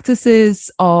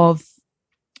practices of,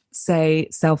 say,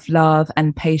 self-love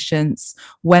and patience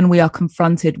when we are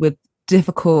confronted with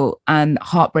difficult and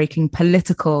heartbreaking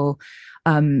political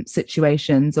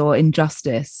situations or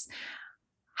injustice.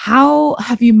 How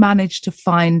have you managed to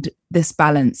find this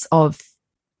balance of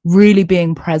really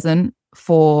being present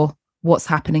for what's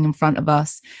happening in front of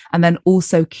us, and then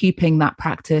also keeping that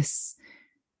practice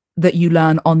that you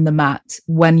learn on the mat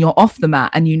when you're off the mat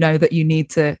and you know that you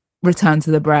need to return to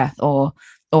the breath or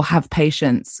have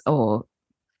patience or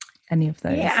any of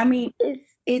those? Yeah, I mean,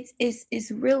 it's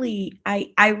really,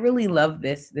 I really love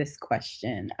this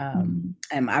question.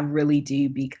 And I really do,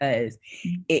 because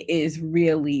it is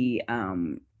really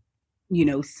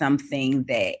something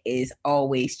that is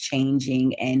always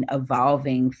changing and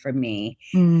evolving for me.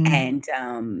 And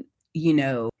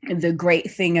the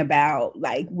great thing about,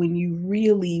 like, when you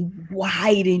really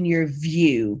widen your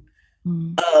view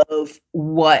of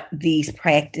what these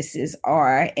practices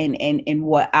are, and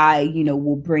what I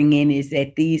will bring in, is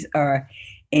that these are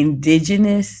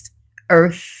indigenous,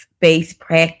 earth-based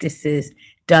practices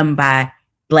done by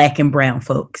Black and brown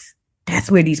folks.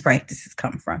 That's where these practices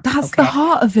come from. That's the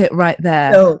heart of it right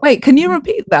there. So, wait, can you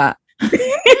repeat that? These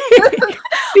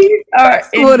are That's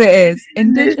what it is.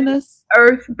 Indigenous,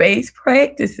 earth-based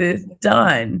practices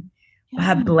done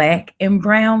by Black and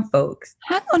brown folks.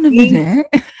 Hang on a minute.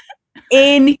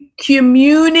 In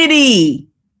community.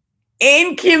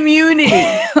 That's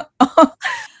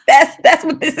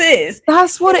what this is.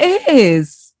 That's what it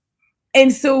is.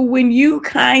 And so when you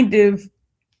kind of,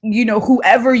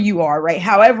 whoever you are, right,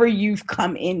 however you've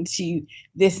come into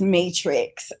this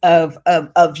matrix of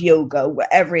yoga,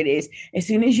 whatever it is, as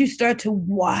soon as you start to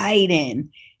widen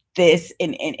this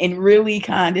and really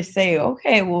kind of say,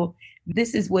 okay, well,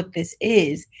 this is what this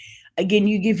is. Again,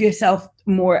 you give yourself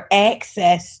more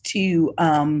access to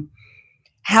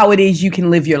how it is you can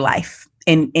live your life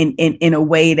in a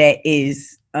way that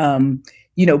is,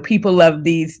 people love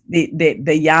the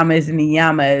yamas and the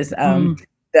yamas,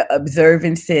 the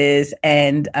observances,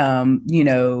 and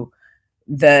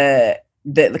the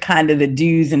kind of the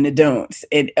do's and the don'ts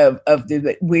of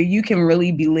the, where you can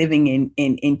really be living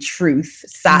in truth,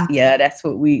 satya. That's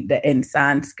what in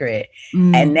Sanskrit,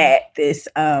 and that this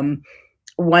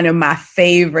one of my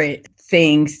favorite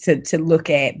things to look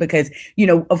at, because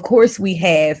of course we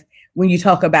have, when you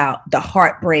talk about the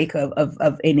heartbreak of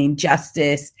an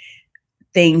injustice,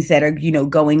 things that are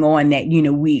going on, that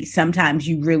we sometimes,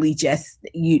 you really just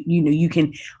you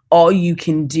can, all you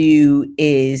can do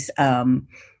is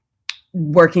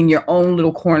work in your own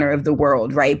little corner of the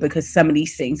world, right? Because some of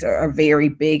these things are very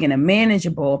big and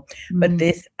unmanageable. But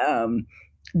this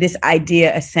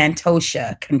idea of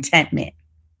santosha, contentment,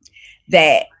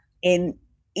 that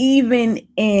even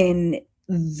in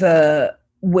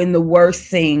when the worst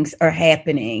things are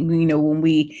happening, when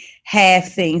we have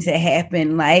things that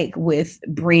happen, like with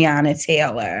Breonna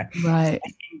Taylor, right,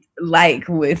 like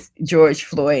with George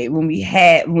Floyd, when we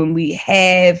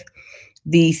have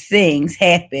these things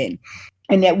happen,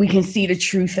 and that we can see the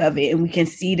truth of it, and we can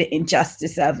see the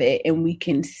injustice of it, and we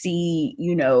can see,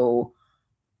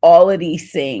 all of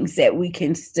these things, that we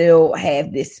can still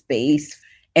have this space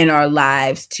in our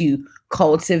lives to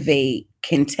cultivate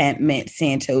contentment,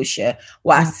 santosha,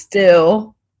 while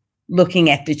still looking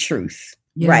at the truth,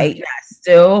 right?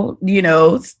 Still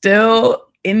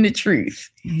in the truth.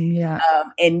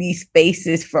 And these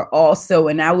spaces for also,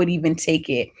 and I would even take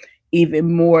it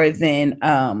even more than,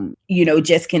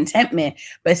 just contentment,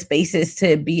 but spaces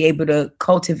to be able to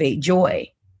cultivate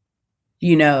joy,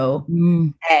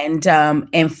 and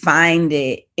find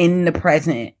it in the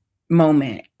present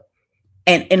moment,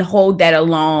 and hold that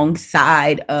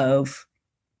alongside of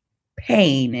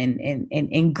pain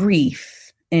and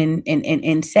grief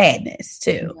and sadness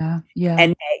too.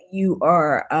 And that you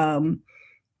are,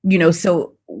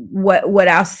 so what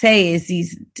I'll say is,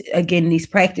 these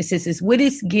practices is what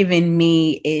it's given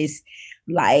me, is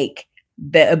like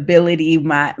the ability,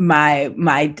 my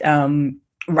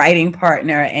writing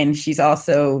partner, and she's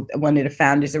also one of the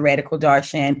founders of Radical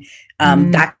Darshan,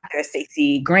 Dr.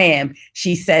 Stacey Graham,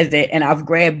 she says it, and I've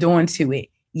grabbed onto it.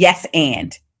 Yes,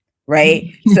 and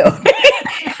right. So,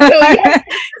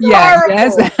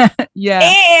 yes.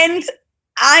 And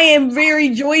I am very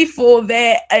joyful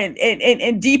that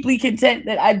and deeply content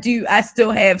that I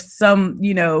still have some,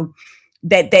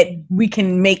 that we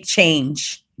can make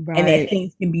change. Right. And that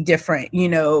things can be different,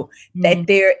 that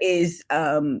there is,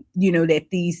 that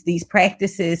these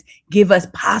practices give us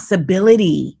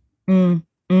possibility,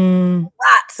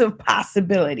 lots of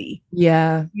possibility.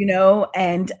 Yeah.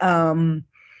 And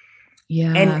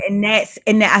yeah.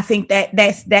 and I think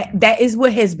that is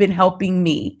what has been helping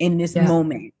me in this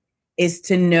moment, is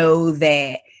to know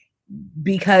that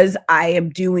because I am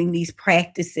doing these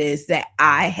practices, that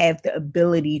I have the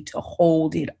ability to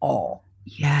hold it all,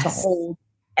 to hold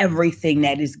everything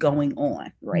that is going on,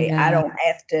 right? Yeah. I don't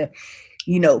have to,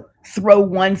 throw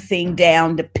one thing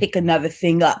down to pick another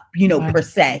thing up, per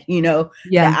se,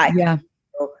 that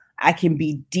I can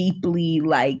be deeply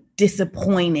like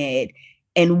disappointed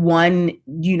in one,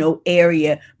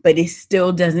 area, but it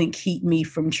still doesn't keep me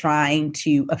from trying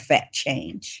to affect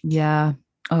change. Yeah.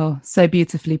 Oh, so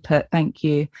beautifully put. Thank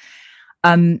you.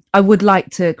 I would like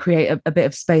to create a bit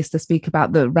of space to speak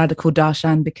about the radical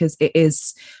darshan, because it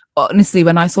is, honestly,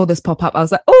 when I saw this pop up, I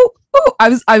was like, oh,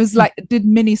 I was like, did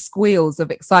mini squeals of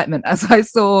excitement as I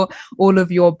saw all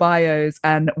of your bios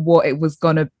and what it was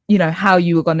gonna, how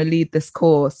you were gonna lead this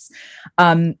course.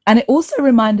 And it also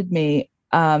reminded me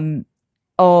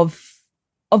of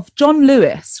John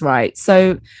Lewis, right?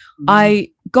 So I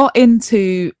got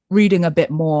into reading a bit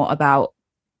more about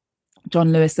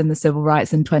John Lewis and the civil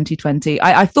rights in 2020.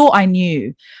 I thought I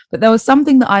knew, but there was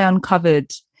something that I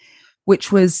uncovered,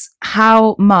 which was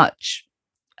how much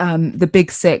the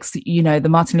big six, the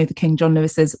Martin Luther King, John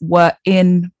Lewis's, were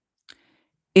in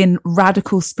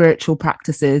radical spiritual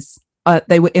practices.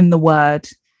 They were in the word,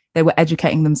 they were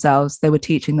educating themselves, they were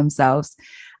teaching themselves.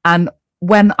 And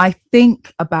when I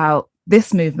think about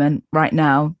this movement right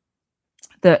now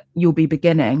that you'll be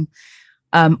beginning,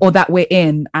 or that we're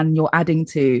in and you're adding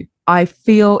to, I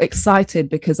feel excited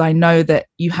because I know that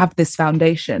you have this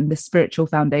foundation, this spiritual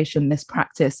foundation, this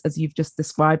practice, as you've just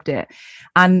described it.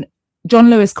 And John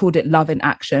Lewis called it love in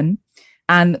action.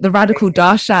 And the radical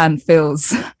darshan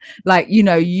feels like,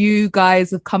 you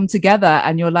guys have come together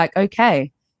and you're like,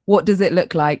 okay, what does it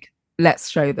look like? Let's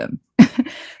show them.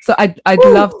 So I'd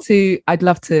love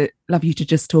you to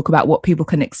just talk about what people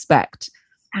can expect.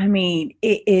 I mean,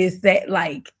 it is that,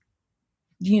 like,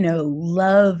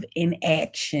 love in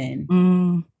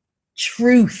action,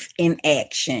 truth in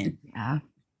action,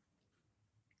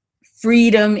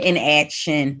 freedom in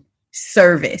action,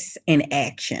 service in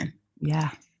action.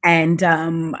 Yeah. And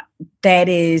that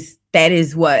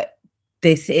is what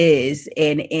this is.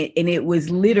 And it was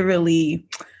literally,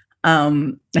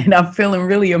 and I'm feeling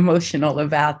really emotional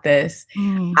about this.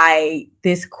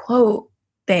 This quote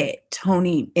that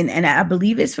Toni, and I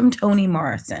believe it's from Toni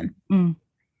Morrison.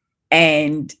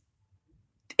 And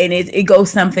it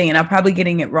goes something, and I'm probably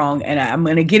getting it wrong, and I'm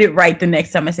going to get it right the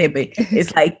next time I say it, but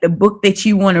it's like, the book that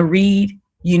you want to read,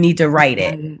 you need to write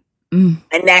it. And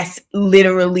that's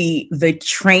literally the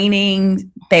training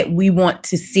that we want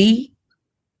to see.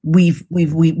 We've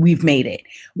made it.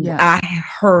 I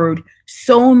heard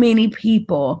so many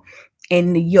people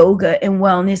in the yoga and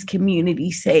wellness community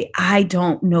say, I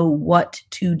don't know what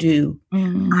to do.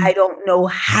 I don't know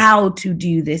how to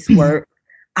do this work.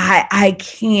 I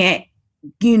can't,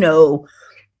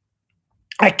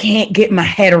 I can't get my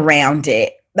head around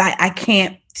it. I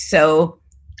can't. So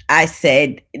I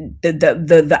said,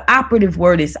 the operative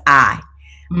word is I.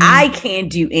 I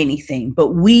can't do anything,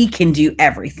 but we can do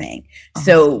everything.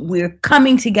 So we're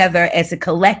coming together as a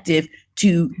collective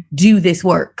to do this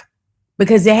work,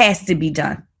 because it has to be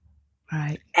done.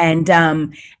 Right. And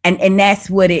that's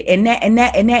what it, and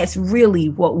that's really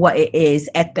what it is.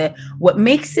 What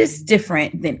makes this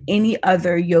different than any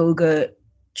other yoga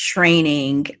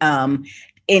training,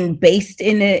 based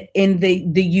in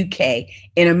the UK.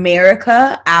 In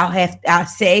America, I'll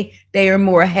say they are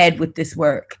more ahead with this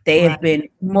work. They have been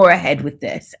more ahead with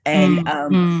this. And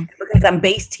because I'm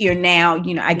based here now,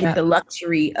 I get the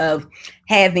luxury of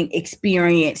having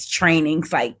experienced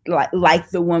trainings like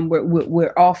the one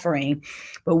we're offering.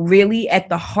 But really at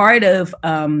the heart of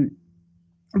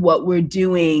what we're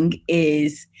doing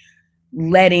is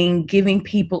giving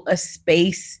people a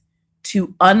space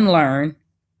to unlearn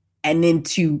and then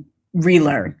to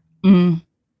relearn.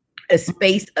 A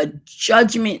space, a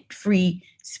judgment-free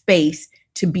space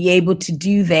to be able to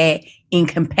do that in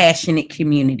compassionate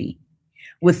community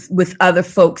with other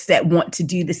folks that want to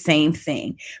do the same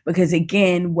thing. Because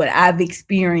again, what I've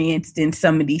experienced in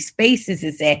some of these spaces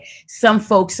is that some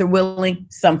folks are willing,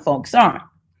 some folks aren't.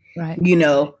 Right.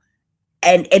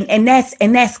 And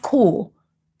that's cool.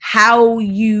 How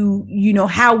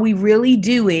how we really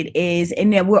do it is,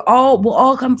 and then we'll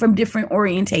all come from different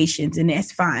orientations, and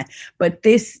that's fine. But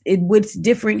what's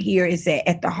different here is that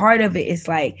at the heart of it is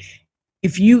like,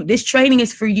 this training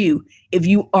is for you, if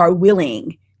you are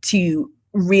willing to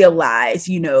realize,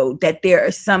 that there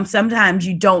are sometimes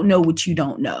you don't know what you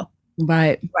don't know.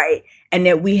 Right. And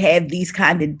that we have these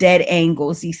kind of dead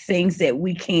angles, these things that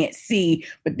we can't see,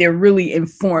 but they're really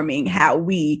informing how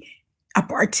we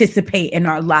participate in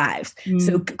our lives.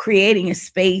 So creating a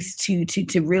space to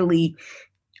really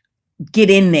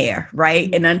get in there, right,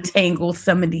 and untangle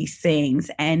some of these things.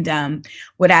 And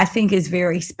what I think is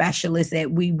very special is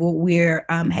that we're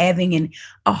having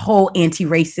a whole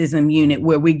anti-racism unit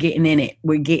where we're getting in it.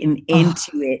 We're getting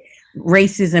into it.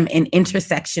 Racism and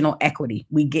intersectional equity.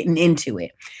 We getting into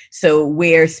it. So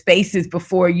where spaces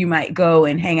before you might go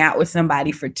and hang out with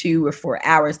somebody for 2 or 4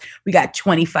 hours, we got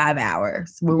 25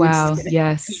 hours. Wow.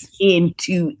 Yes.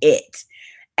 Into it.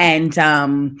 And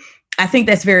I think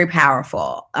that's very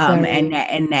powerful. And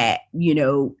that,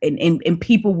 and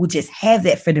people will just have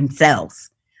that for themselves,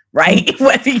 right?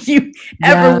 Whether you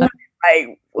ever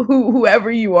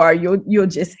whoever you are, you'll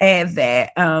just have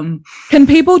that. Can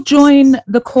people join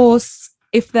the course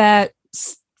if they're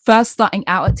first starting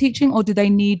out at teaching, or do they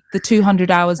need the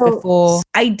 200 hours before?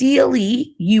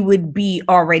 Ideally, you would be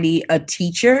already a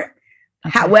teacher.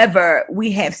 Okay. However,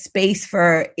 we have space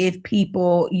for if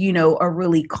people, are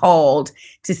really called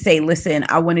to say, listen,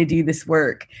 I want to do this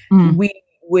work. We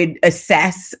would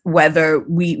assess whether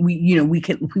we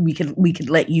could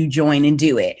let you join and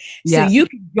do it. Yeah. So you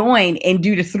can join and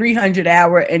do the 300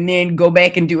 hour and then go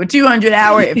back and do a 200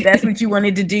 hour if that's what you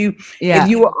wanted to do. Yeah. If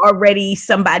you are already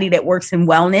somebody that works in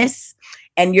wellness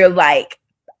and you're like,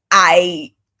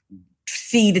 I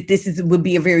see that this would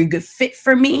be a very good fit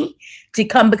for me to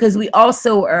come, because we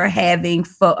also are having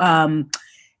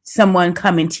someone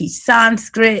come and teach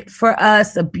Sanskrit for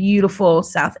us, a beautiful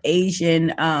South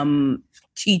Asian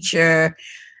teacher.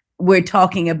 We're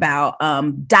talking about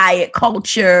diet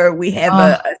culture. We have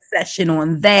a session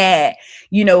on that,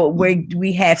 where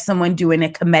we have someone doing a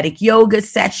comedic yoga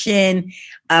session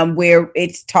where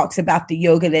it talks about the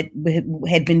yoga that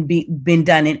had been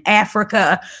done in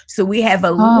Africa. So we have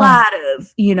a lot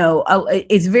of,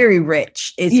 it's very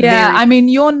rich. I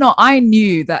mean, I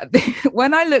knew that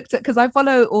when I looked at, because I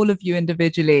follow all of you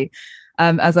individually,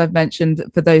 as I've mentioned,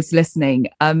 for those listening,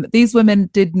 these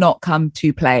women did not come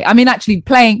to play. I mean, actually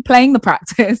playing the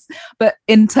practice, but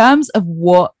in terms of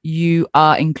what you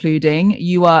are including,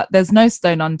 there's no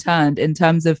stone unturned in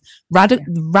terms of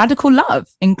radical love,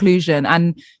 inclusion,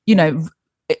 and,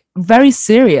 very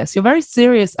serious. You're very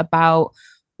serious about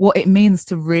what it means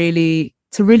to really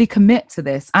commit to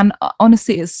this. And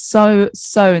honestly, it's so,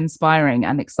 so inspiring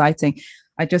and exciting.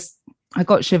 I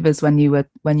got shivers when you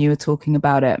were talking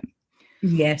about it.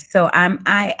 Yes. So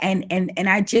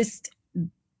I just,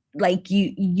 like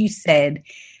you said,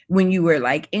 when you were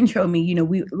like intro me,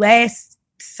 we last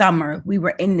summer we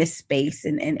were in this space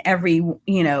and every,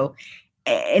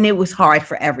 and it was hard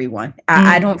for everyone.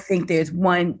 I don't think there's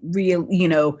one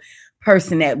real,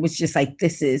 person that was just like,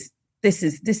 this is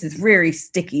very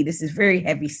sticky. This is very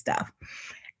heavy stuff.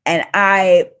 And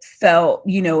I felt,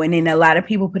 and then a lot of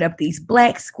people put up these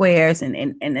black squares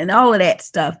and all of that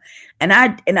stuff. And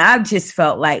I just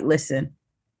felt like, listen,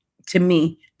 to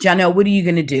me, Jonelle, what are you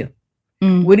going to do?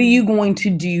 What are you going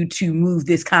to do to move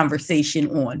this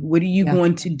conversation on? What are you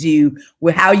going to do?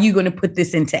 How are you going to put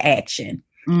this into action?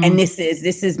 And this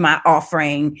is my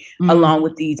offering along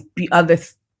with these other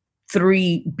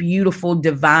 3 beautiful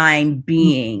divine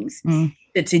beings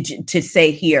to say,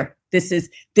 here, this is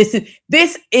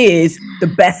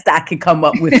the best I could come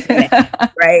up with for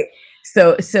that, right?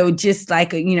 So just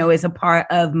like, as a part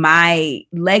of my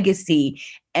legacy,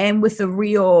 and with a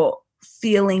real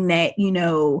feeling that,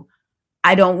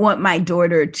 I don't want my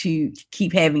daughter to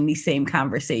keep having these same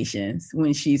conversations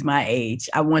when she's my age.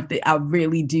 I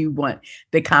really do want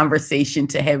the conversation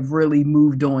to have really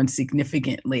moved on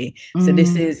significantly. So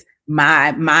this is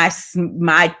my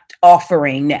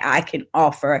offering that I can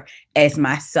offer as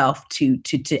myself to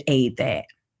aid that.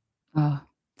 Oh,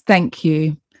 thank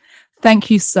you.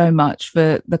 Thank you so much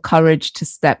for the courage to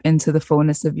step into the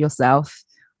fullness of yourself.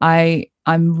 I'm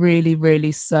really,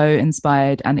 really so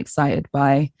inspired and excited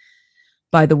by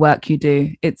the work you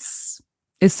do. It's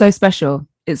so special.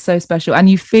 It's so special. And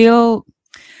you feel,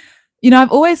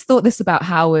 I've always thought this about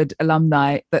Howard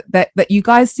alumni, that you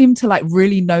guys seem to like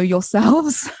really know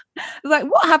yourselves. Like,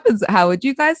 what happens at Howard?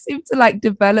 You guys seem to like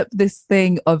develop this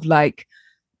thing of like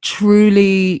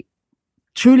truly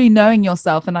knowing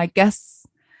yourself. And I guess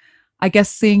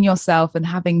seeing yourself and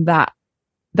having that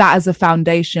as a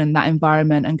foundation, that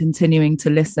environment, and continuing to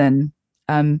listen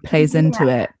plays into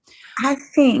it. I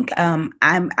think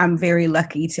I'm very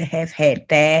lucky to have had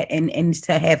that and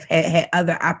to have had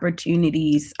other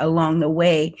opportunities along the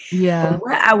way. Yeah. But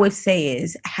what I would say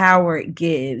is Howard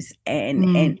gives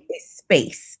and it's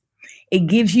space. It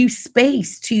gives you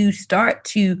space to start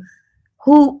to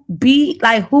who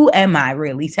am I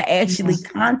really, to actually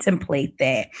contemplate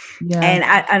that.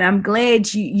 And I'm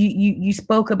glad you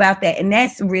spoke about that. And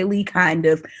that's really kind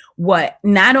of what,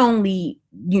 not only,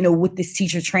 with this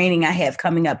teacher training I have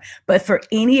coming up, but for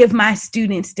any of my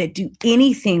students that do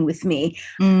anything with me,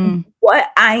 what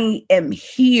I am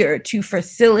here to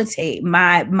facilitate,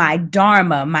 my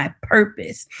dharma, my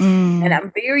purpose. And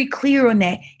I'm very clear on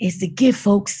that, is to give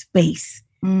folks space.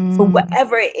 For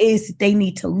whatever it is they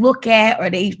need to look at, or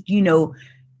they,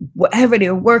 whatever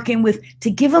they're working with,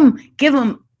 to give them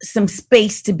some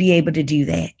space to be able to do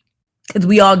that, because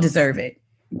we all deserve it.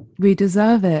 We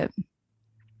deserve it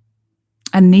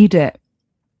and need it.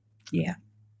 Yeah.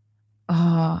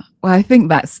 Well, I think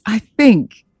that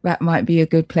might be a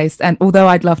good place. And although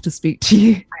I'd love to speak to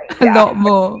you a lot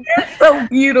more. It's so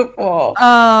beautiful.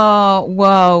 Oh,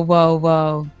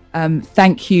 whoa.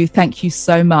 Thank you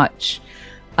so much.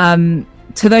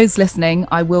 To those listening,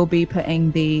 I will be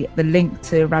putting the link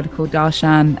to Radical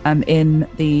Darshan in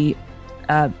the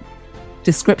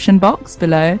description box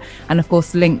below, and of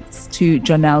course links to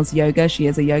Jonelle's yoga. She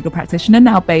is a yoga practitioner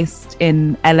now based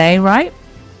in LA, right,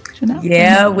 Jonelle?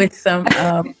 Yeah, with some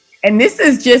and this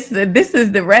is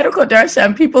the Radical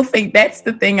Darshan. People think that's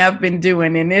the thing I've been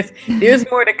doing, and there's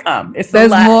more to come. There's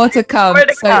more to come.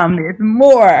 There's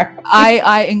more.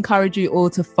 I encourage you all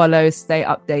to follow, stay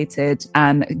updated,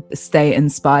 and stay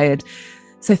inspired.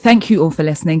 So thank you all for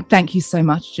listening. Thank you so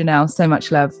much, Jonelle. So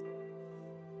much love.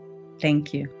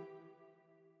 Thank you.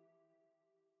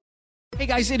 Hey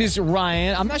guys, it is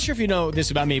Ryan. I'm not sure if you know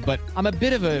this about me, but I'm a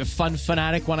bit of a fun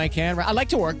fanatic when I can. I like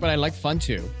to work, but I like fun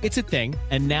too. It's a thing.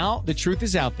 And now the truth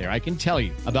is out there. I can tell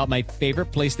you about my favorite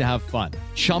place to have fun.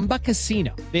 Chumba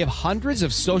Casino. They have hundreds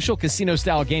of social casino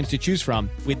style games to choose from,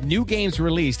 with new games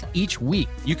released each week.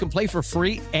 You can play for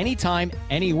free anytime,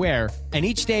 anywhere. And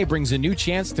each day brings a new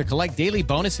chance to collect daily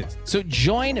bonuses. So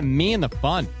join me in the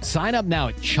fun. Sign up now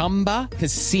at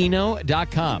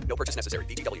ChumbaCasino.com. No purchase necessary.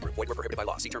 VGW Group. Void where prohibited by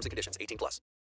law. See terms and conditions. 18+.